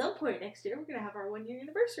 I At some point next year, we're going to have our 1-year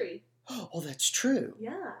anniversary. Oh, that's true.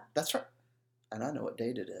 Yeah. That's right. And I know what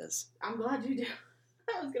date it is. I'm glad you do.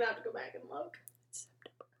 I was going to have to go back and look.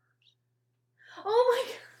 Oh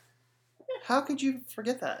my god. How could you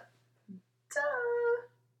forget that? Duh.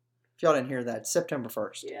 If y'all didn't hear that, September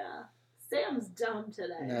 1st. Yeah. Sam's dumb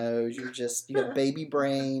today. No, you have baby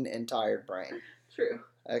brain and tired brain. True.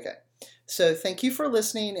 Okay. So thank you for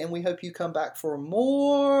listening, and we hope you come back for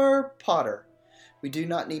more Potter. We do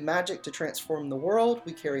not need magic to transform the world.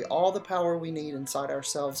 We carry all the power we need inside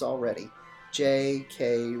ourselves already.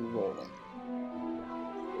 J.K. Rowling.